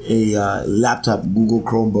away a laptop, Google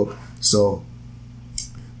Chromebook. So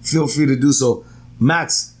feel free to do so.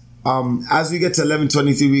 Max, as we get to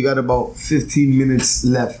 11:23, we got about 15 minutes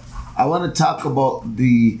left. I want to talk about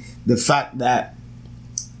the fact that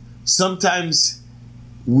sometimes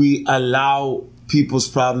we allow people's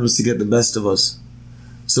problems to get the best of us.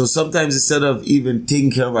 So sometimes instead of even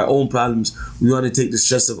taking care of our own problems, we want to take the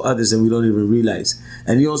stress of others and we don't even realize.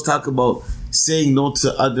 And you always talk about saying no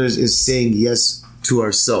to others is saying yes to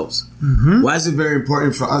ourselves. Mm-hmm. Why is it very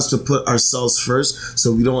important for us to put ourselves first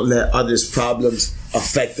so we don't let others' problems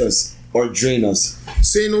affect us or drain us.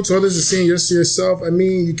 Saying no to others is saying yes to yourself. I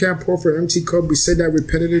mean, you can't pour from an empty cup. We said that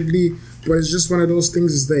repetitively, but it's just one of those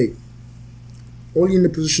things. Is like only in the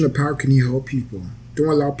position of power can you help people. Don't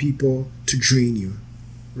allow people to drain you,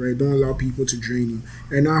 right? Don't allow people to drain you.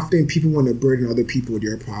 And often people want to burden other people with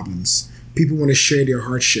their problems. People want to share their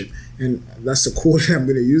hardship. And that's the quote that I'm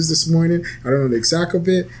going to use this morning. I don't know the exact of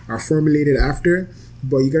it. I'll formulate it after.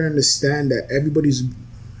 But you got to understand that everybody's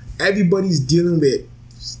dealing with,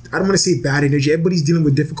 I don't want to say bad energy. Everybody's dealing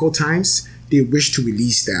with difficult times. They wish to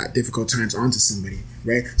release that difficult times onto somebody,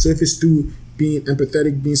 right? So if it's through being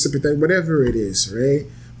empathetic, being sympathetic, whatever it is, right?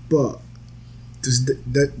 But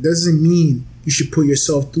that doesn't mean you should put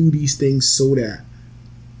yourself through these things so that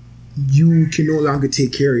you can no longer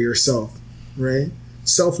take care of yourself, right?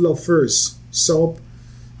 Self-love first. Self-love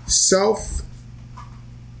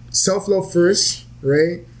first,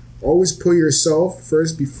 right? Always put yourself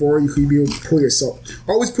first before you can be able to put yourself.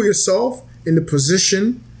 Always put yourself in the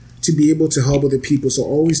position to be able to help other people. So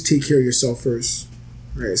always take care of yourself first.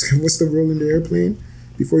 Right? So what's the rule in the airplane?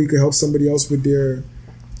 Before you can help somebody else with their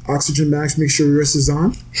oxygen mask, make sure yours is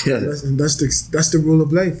on. Yeah. That's the rule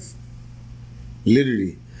of life.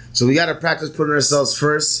 Literally. So we got to practice putting ourselves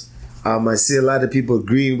first. I see a lot of people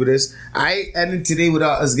agreeing with us. I ended today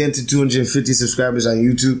without us getting to 250 subscribers on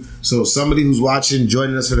YouTube. So somebody who's watching,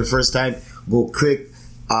 joining us for the first time, go click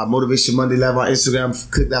Motivation Monday Live on Instagram.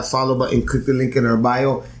 Click that follow button. Click the link in our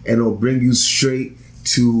bio, and it'll bring you straight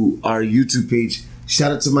to our YouTube page.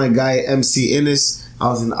 Shout out to my guy, MC Innes. I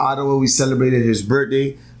was in Ottawa. We celebrated his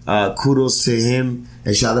birthday. Kudos to him.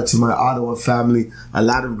 And shout out to my Ottawa family. A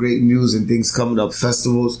lot of great news and things coming up.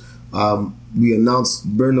 Festivals. We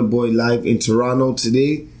announced Burna Boy live in Toronto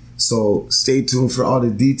today. So stay tuned for all the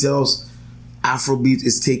details. Afrobeat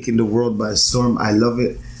is taking the world by storm. I love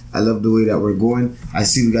it. I love the way that we're going. I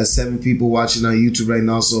see we got 7 people watching on YouTube right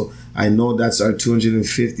now. So I know that's our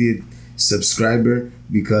 250th subscriber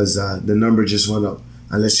because the number just went up.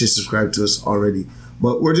 And let's just subscribe to us already.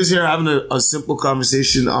 But we're just here having a simple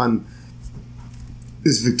conversation on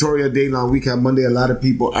this Victoria Day long weekend Monday. A lot of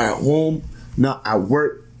people are at home, not at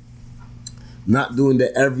work, not doing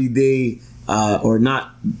the everyday or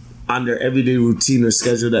not on their everyday routine or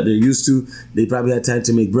schedule that they're used to. They probably had time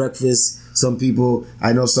to make breakfast. Some people,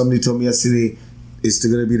 I know somebody told me yesterday, it's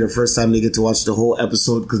going to be their first time they get to watch the whole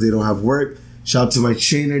episode because they don't have work. Shout out to my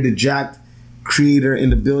trainer, the Jack creator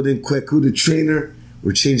in the building, Kweku the trainer.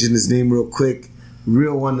 We're changing his name real quick.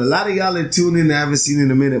 Real one. A lot of y'all are tuning in. I haven't seen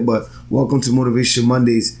in a minute, but welcome to Motivation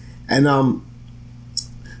Mondays. And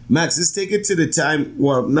Max, let's take it to the time.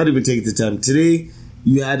 Well, not even take it to time. Today,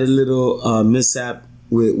 you had a little mishap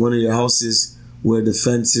with one of your houses where the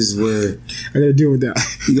fences were. I gotta deal with that.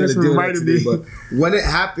 You gotta deal with that today. But when it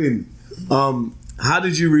happened, how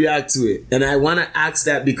did you react to it? And I want to ask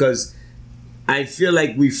that because I feel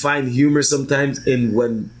like we find humor sometimes in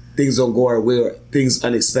when things don't go our way or things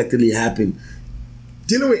unexpectedly happen.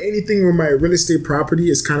 Dealing with anything with my real estate property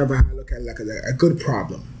is kind of how I look at it, like a good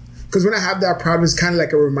problem. Because when I have that problem, it's kind of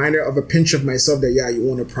like a reminder of a pinch of myself that, yeah, you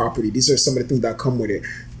own a property. These are some of the things that come with it.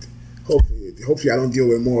 Hopefully I don't deal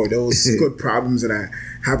with more of those good problems and I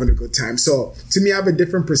having a good time. So to me, I have a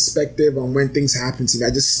different perspective on when things happen to me.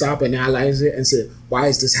 I just stop and analyze it and say, why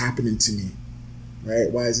is this happening to me?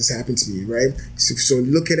 Right? Why is this happening to me? Right? So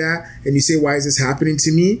look at that and you say, why is this happening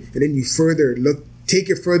to me? And then you take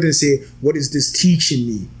it further and say, what is this teaching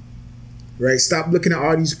me? Right? Stop looking at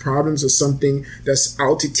all these problems as something that's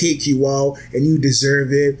out to take you out and you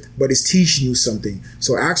deserve it, but it's teaching you something.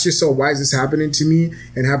 So ask yourself, why is this happening to me?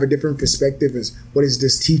 And have a different perspective as what is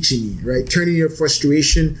this teaching me? Right? Turning your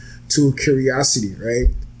frustration to curiosity, right?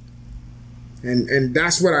 And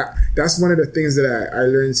that's one of the things that I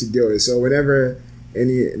learned to deal with. So whenever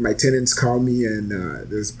my tenants call me and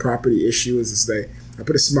there's property issues, it's like I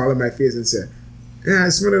put a smile on my face and say, yeah,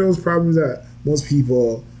 it's one of those problems that most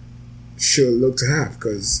people should look to have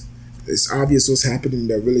because it's obvious what's happening in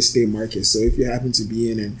the real estate market. So if you happen to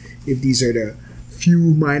be in and if these are the few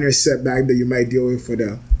minor setbacks that you might deal with for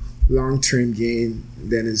the long-term gain,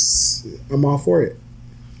 then I'm all for it.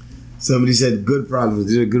 Somebody said good problems.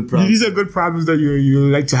 These are good problems. These are good problems that you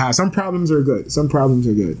like to have. Some problems are good. Some problems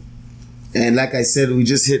are good. And like I said, we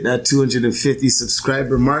just hit that 250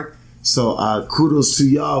 subscriber mark. So kudos to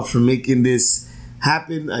y'all for making this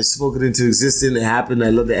happen. I spoke it into existence. It happened. I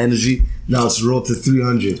love the energy. Now it's rolled to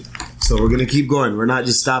 300. So we're going to keep going. We're not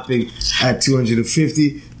just stopping at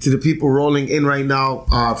 250. To the people rolling in right now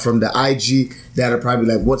from the IG that are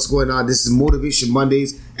probably like, what's going on? This is Motivation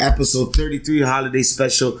Mondays, episode 33, holiday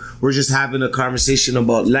special. We're just having a conversation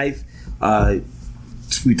about life.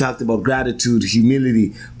 We talked about gratitude,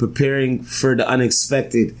 humility, preparing for the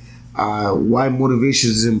unexpected. why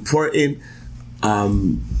motivation is important,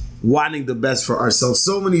 wanting the best for ourselves.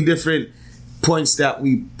 So many different points that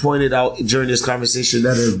we pointed out during this conversation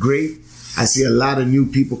that are great. I see a lot of new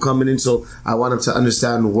people coming in, so I want them to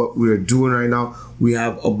understand what we're doing right now. We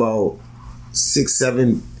have about 5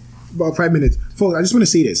 minutes. Folks, I just want to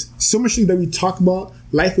say this. So much thing that we talk about,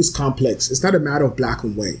 life is complex. It's not a matter of black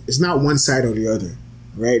and white. It's not one side or the other,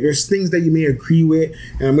 right? There's things that you may agree with,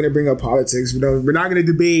 and I'm going to bring up politics. We're not going to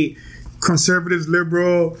debate conservatives,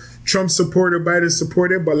 liberal, Trump supporter, Biden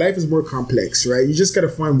supporter, but life is more complex, right? You just got to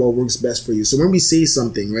find what works best for you. So when we say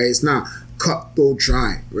something, right, it's not cut, throw,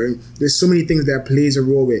 dry, right? There's so many things that plays a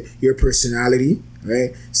role with your personality,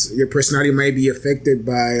 right? So your personality might be affected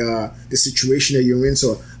by the situation that you're in.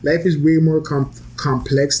 So life is way more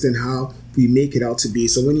complex than how we make it out to be.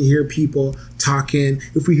 So when you hear people talking,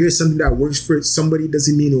 if we hear something that works for somebody,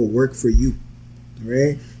 doesn't mean it will work for you,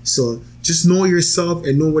 right? So just know yourself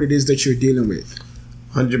and know what it is that you're dealing with.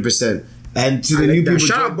 100%. And to the new people,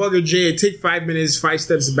 shout out Bugger J. Take 5 minutes, 5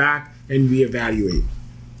 steps back, and reevaluate.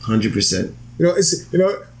 100%.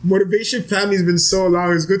 Motivation family has been so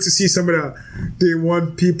long. It's good to see some of the day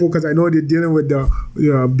one people, because I know they're dealing with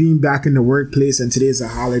the being back in the workplace, and today's a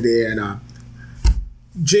holiday. And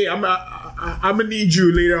Jay, I'm gonna need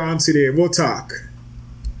you later on today. We'll talk.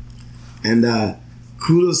 And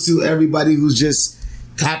kudos to everybody who's just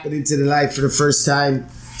tapping into the life for the first time,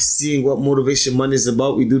 seeing what Motivation Monday is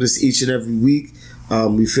about. We do this each and every week.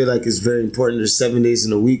 We feel like it's very important. There's 7 days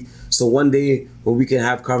in a week. So one day where we can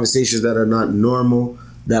have conversations that are not normal,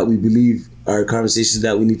 that we believe are conversations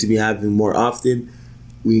that we need to be having more often.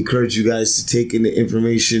 We encourage you guys to take in the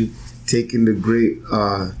information, take in the great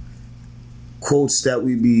quotes that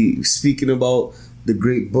we be speaking about, the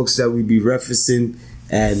great books that we be referencing.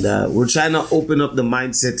 And we're trying to open up the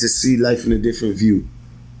mindset to see life in a different view,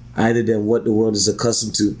 other than what the world is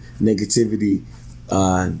accustomed to: negativity,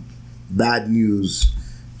 bad news,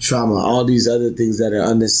 trauma, all these other things that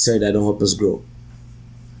are unnecessary that don't help us grow.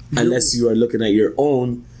 Unless you are looking at your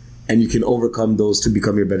own and you can overcome those to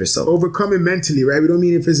become your better self. Overcome it mentally, right? We don't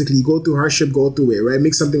mean it physically. You go through hardship, go through it, right?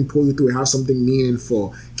 Make something pull you through it, have something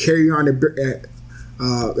meaningful. Carry on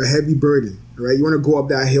a heavy burden, right? You want to go up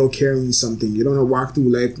that hill carrying something. You don't want to walk through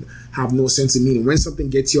life, have no sense of meaning. When something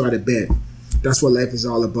gets you out of bed, that's what life is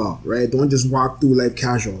all about, right? Don't just walk through life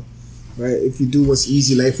casual, right? If you do what's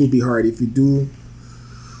easy, life will be hard. If you do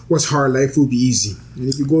what's hard, life will be easy. And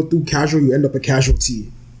if you go through casual, you end up a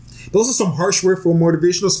casualty. Those are some harsh words for a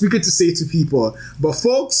motivational speaker to say to people. But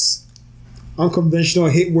folks, unconventional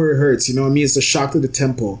hit where it hurts. You know what I mean? It's a shock to the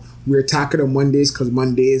temple. We're attacking on Mondays because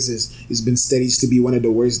Mondays has been steady to be one of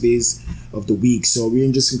the worst days of the week. So we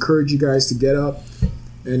just encourage you guys to get up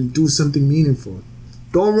and do something meaningful.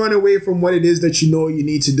 Don't run away from what it is that you know you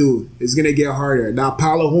need to do. It's going to get harder. That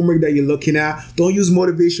pile of homework that you're looking at, don't use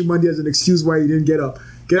Motivation Monday as an excuse why you didn't get up.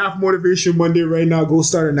 Get off Motivation Monday right now. Go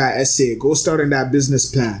start on that essay. Go start on that business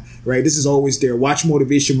plan, right? This is always there. Watch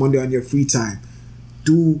Motivation Monday on your free time.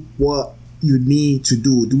 Do what you need to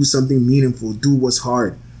do. Do something meaningful. Do what's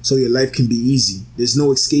hard so your life can be easy. There's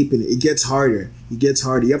no escaping it. It gets harder. It gets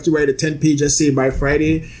harder. You have to write a 10-page essay by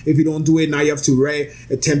Friday. If you don't do it, now you have to write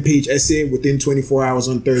a 10-page essay within 24 hours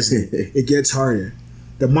on Thursday. It gets harder.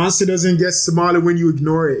 The monster doesn't get smaller when you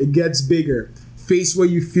ignore it. It gets bigger. Face what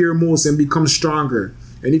you fear most and become stronger.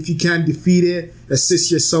 And if you can't defeat it,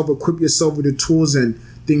 assist yourself, equip yourself with the tools and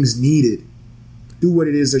things needed. Do what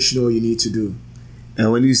it is that you know you need to do.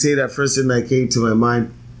 And when you say that, first thing that came to my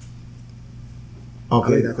mind,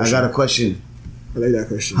 okay, I got a question. I like that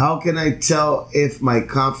question. How can I tell if my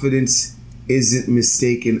confidence isn't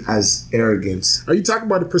mistaken as arrogance? Are you talking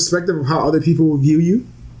about the perspective of how other people will view you?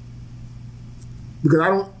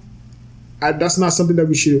 Because that's not something that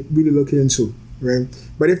we should really look into, right?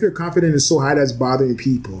 But if your confidence is so high that's bothering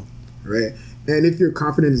people, right? And if your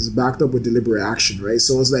confidence is backed up with deliberate action, right?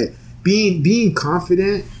 So it's like being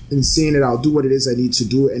confident in saying that I'll do what it is I need to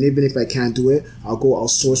do, and even if I can't do it, I'll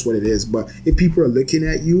source what it is. But if people are looking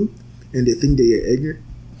at you and they think that you're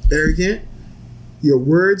arrogant, your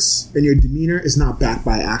words and your demeanor is not backed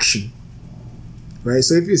by action, right?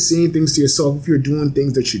 So if you're saying things to yourself, if you're doing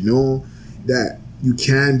things that you know that you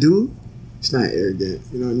can do, it's not arrogant.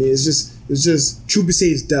 You know what I mean? It's just truth to say,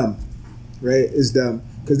 it's dumb, right? It's dumb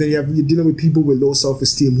because then you're dealing with people with low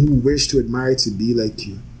self-esteem who wish to admire to be like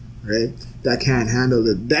you, right? That can't handle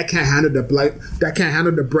the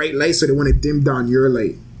bright light, so they want to dim down your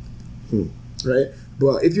light, right?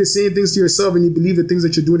 But if you're saying things to yourself and you believe the things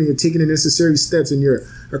that you're doing and you're taking the necessary steps and you're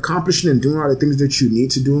accomplishing and doing all the things that you need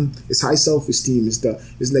to do, it's high self-esteem. It's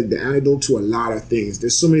like the antidote to a lot of things.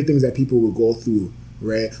 There's so many things that people will go through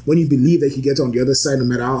right? When you believe that you get on the other side, no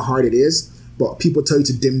matter how hard it is, but people tell you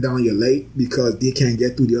to dim down your light because they can't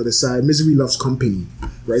get through the other side. Misery loves company,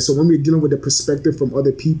 right? So when we're dealing with the perspective from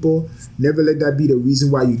other people, never let that be the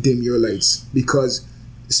reason why you dim your lights, because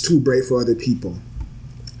it's too bright for other people.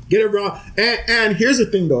 Get around. And here's the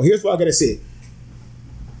thing, though. Here's what I gotta say.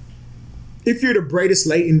 If you're the brightest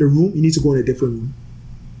light in the room, you need to go in a different room,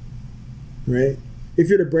 right? If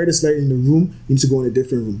you're the brightest light in the room, you need to go in a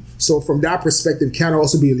different room. So from that perspective, can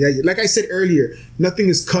also be, like I said earlier, nothing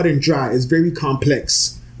is cut and dry. It's very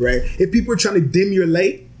complex, right? If people are trying to dim your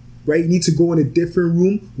light, right, you need to go in a different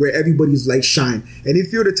room where everybody's light shine. And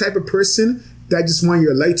if you're the type of person that just want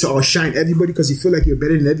your light to outshine everybody because you feel like you're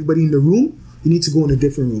better than everybody in the room, you need to go in a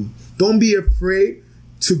different room. Don't be afraid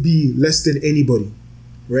to be less than anybody,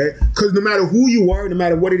 right? Because no matter who you are, no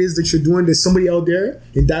matter what it is that you're doing, there's somebody out there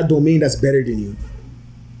in that domain that's better than you.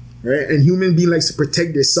 Right? And human being likes to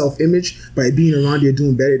protect their self-image by being around you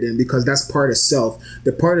doing better than, because that's part of self.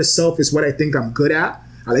 The part of self is what I think I'm good at.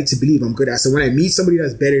 I like to believe I'm good at. So when I meet somebody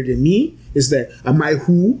that's better than me, is that am I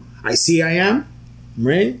who I say I am?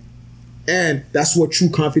 Right? And that's what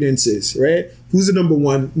true confidence is, right? Who's the number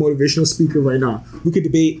one motivational speaker right now? We could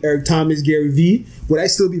debate Eric Thomas, Gary Vee. Would I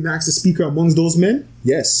still be Max the speaker amongst those men?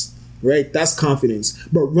 Yes. Right? That's confidence.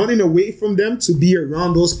 But running away from them to be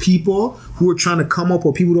around those people who are trying to come up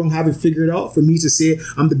or people don't have it figured out, for me to say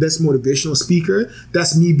I'm the best motivational speaker,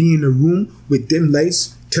 that's me being in a room with dim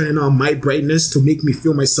lights, turning on my brightness to make me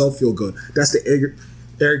feel myself feel good. That's the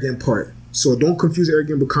arrogant part. So don't confuse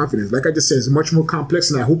arrogant with confidence. Like I just said, it's much more complex,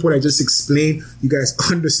 and I hope what I just explained, you guys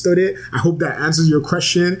understood it. I hope that answers your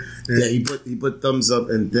question. And yeah, he put thumbs up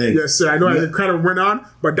and thanks. Yes, sir. I know I kind of went on,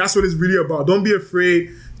 but that's what it's really about. Don't be afraid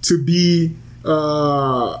to be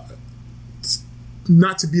not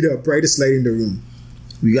to be the brightest light in the room.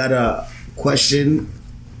 We got a question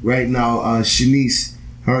right now. Shanice,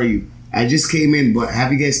 how are you? I just came in, but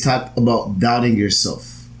have you guys talked about doubting yourself?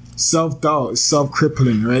 Self-doubt is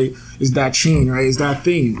self-crippling, right? It's that chain, right? It's that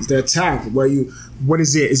thing. It's that attack where what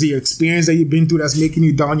is it? Is it your experience that you've been through that's making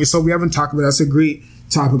you down yourself? We haven't talked about that. That's a great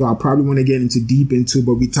topic I probably want to get deep into,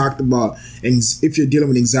 but we talked about, and if you're dealing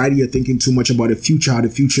with anxiety, you're thinking too much about the future, how the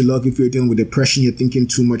future look. If you're dealing with depression, you're thinking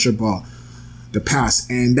too much about the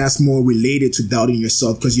past, and that's more related to doubting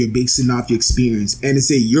yourself because you're basing off your experience. And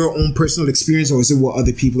is it your own personal experience, or is it what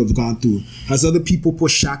other people have gone through? Has other people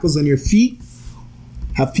put shackles on your feet?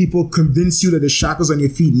 Have people convinced you that the shackles on your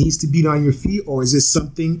feet needs to be on your feet, or is it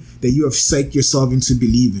something that you have psyched yourself into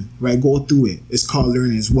believing? Right? Go through it. It's called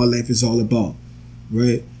learning. It's what life is all about.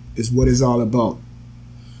 Right? It's what it's all about.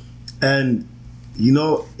 And, you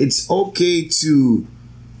know, it's okay to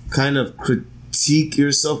kind of critique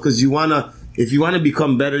yourself, because if you want to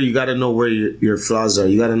become better, you got to know where your flaws are.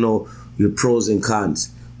 You got to know your pros and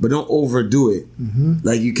cons. But don't overdo it. Mm-hmm.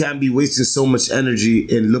 Like, you can't be wasting so much energy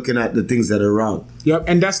in looking at the things that are wrong. Yep,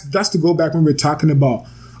 and that's to go back when we're talking about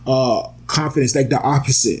confidence, like the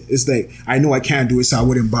opposite. It's like, I know I can't do it, so I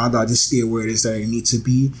wouldn't bother. I'll just stay where it is that I need to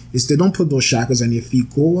be. It's that don't put those shackles on your feet.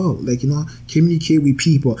 Go out. Like, communicate with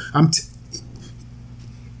people.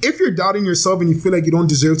 If you're doubting yourself and you feel like you don't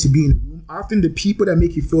deserve to be in the room, often the people that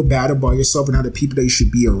make you feel bad about yourself are not the people that you should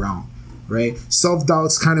be around. Right?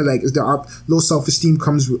 Self-doubt's kind of like, low self-esteem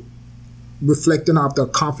comes reflecting off the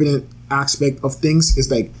confident aspect of things. It's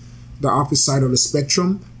like the opposite side of the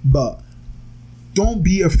spectrum. But don't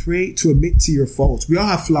be afraid to admit to your faults. We all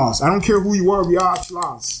have flaws. I don't care who you are. We all have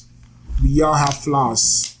flaws. We all have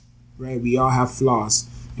flaws. Right? We all have flaws.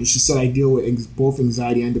 And she said I deal with both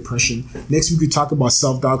anxiety and depression. Next week we talk about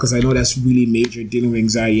self-doubt, because I know that's really major, dealing with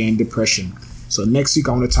anxiety and depression. So next week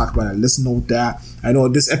I want to talk about it. Let's note that. I know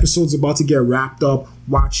this episode's about to get wrapped up.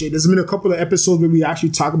 Watch it. There's been a couple of episodes where we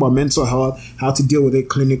actually talk about mental health, how to deal with it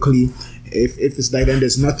clinically. If it's like that,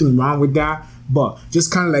 there's nothing wrong with that. But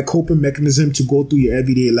just kind of like coping mechanism to go through your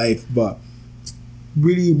everyday life. But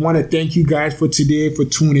really want to thank you guys for today, for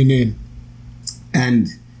tuning in. And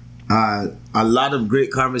a lot of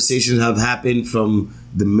great conversations have happened from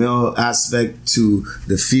the male aspect to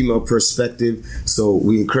the female perspective. So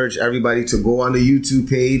we encourage everybody to go on the YouTube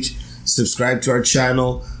page, subscribe to our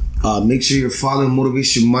channel. Make sure you're following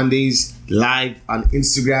Motivation Mondays live on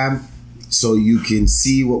Instagram so you can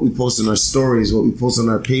see what we post on our stories, what we post on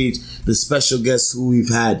our page, the special guests who we've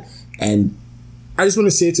had. And I just want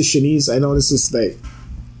to say to Shanice, I know this is like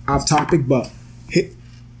off topic, but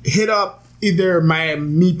hit up either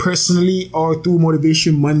me personally or through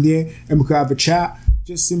Motivation Monday, and we could have a chat.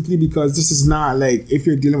 Just simply because this is not like, if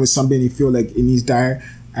you're dealing with something and you feel like it needs dire,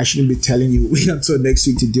 I shouldn't be telling you wait until next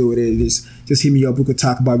week to deal with it. Just hit me up. We could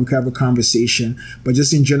talk about it. We could have a conversation. But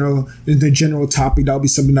just in the general topic, that would be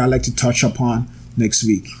something I'd like to touch upon. next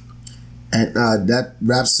week. And that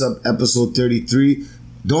wraps up episode 33.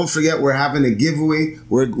 Don't forget, we're having a giveaway.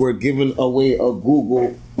 We're giving away a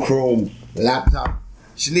Google Chrome laptop.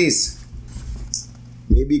 Shanice,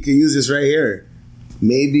 maybe you can use this right here.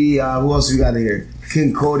 Maybe, who else we got in here?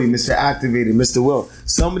 King Cody, Mr. Activated, Mr. Will.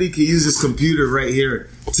 Somebody can use this computer right here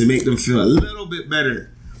to make them feel a little bit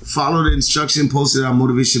better. Follow the instruction posted on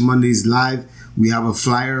Motivation Mondays Live. We have a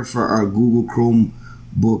flyer for our Google Chrome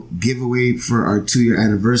book giveaway for our 2-year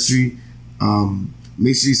anniversary.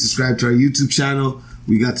 Make sure you subscribe to our YouTube channel.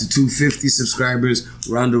 We got to 250 subscribers.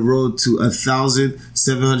 We're on the road to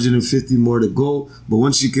 1,750 more to go. But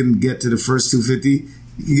once you can get to the first 250,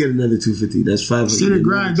 you can get another 250. That's 500. See the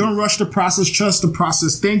grind. Don't rush the process. Trust the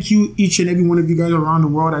process. Thank you, each and every one of you guys around the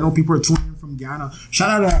world. I know people are tuning in from Ghana.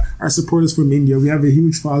 Shout out to our supporters from India. We have a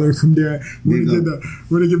huge following from there. We're going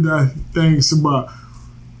to give that thanks. But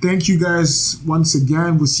thank you guys once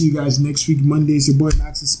again. We'll see you guys next week, Monday. It's your boy,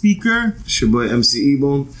 Max the Speaker. It's your boy, MC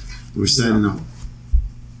Ebone. We're signing out.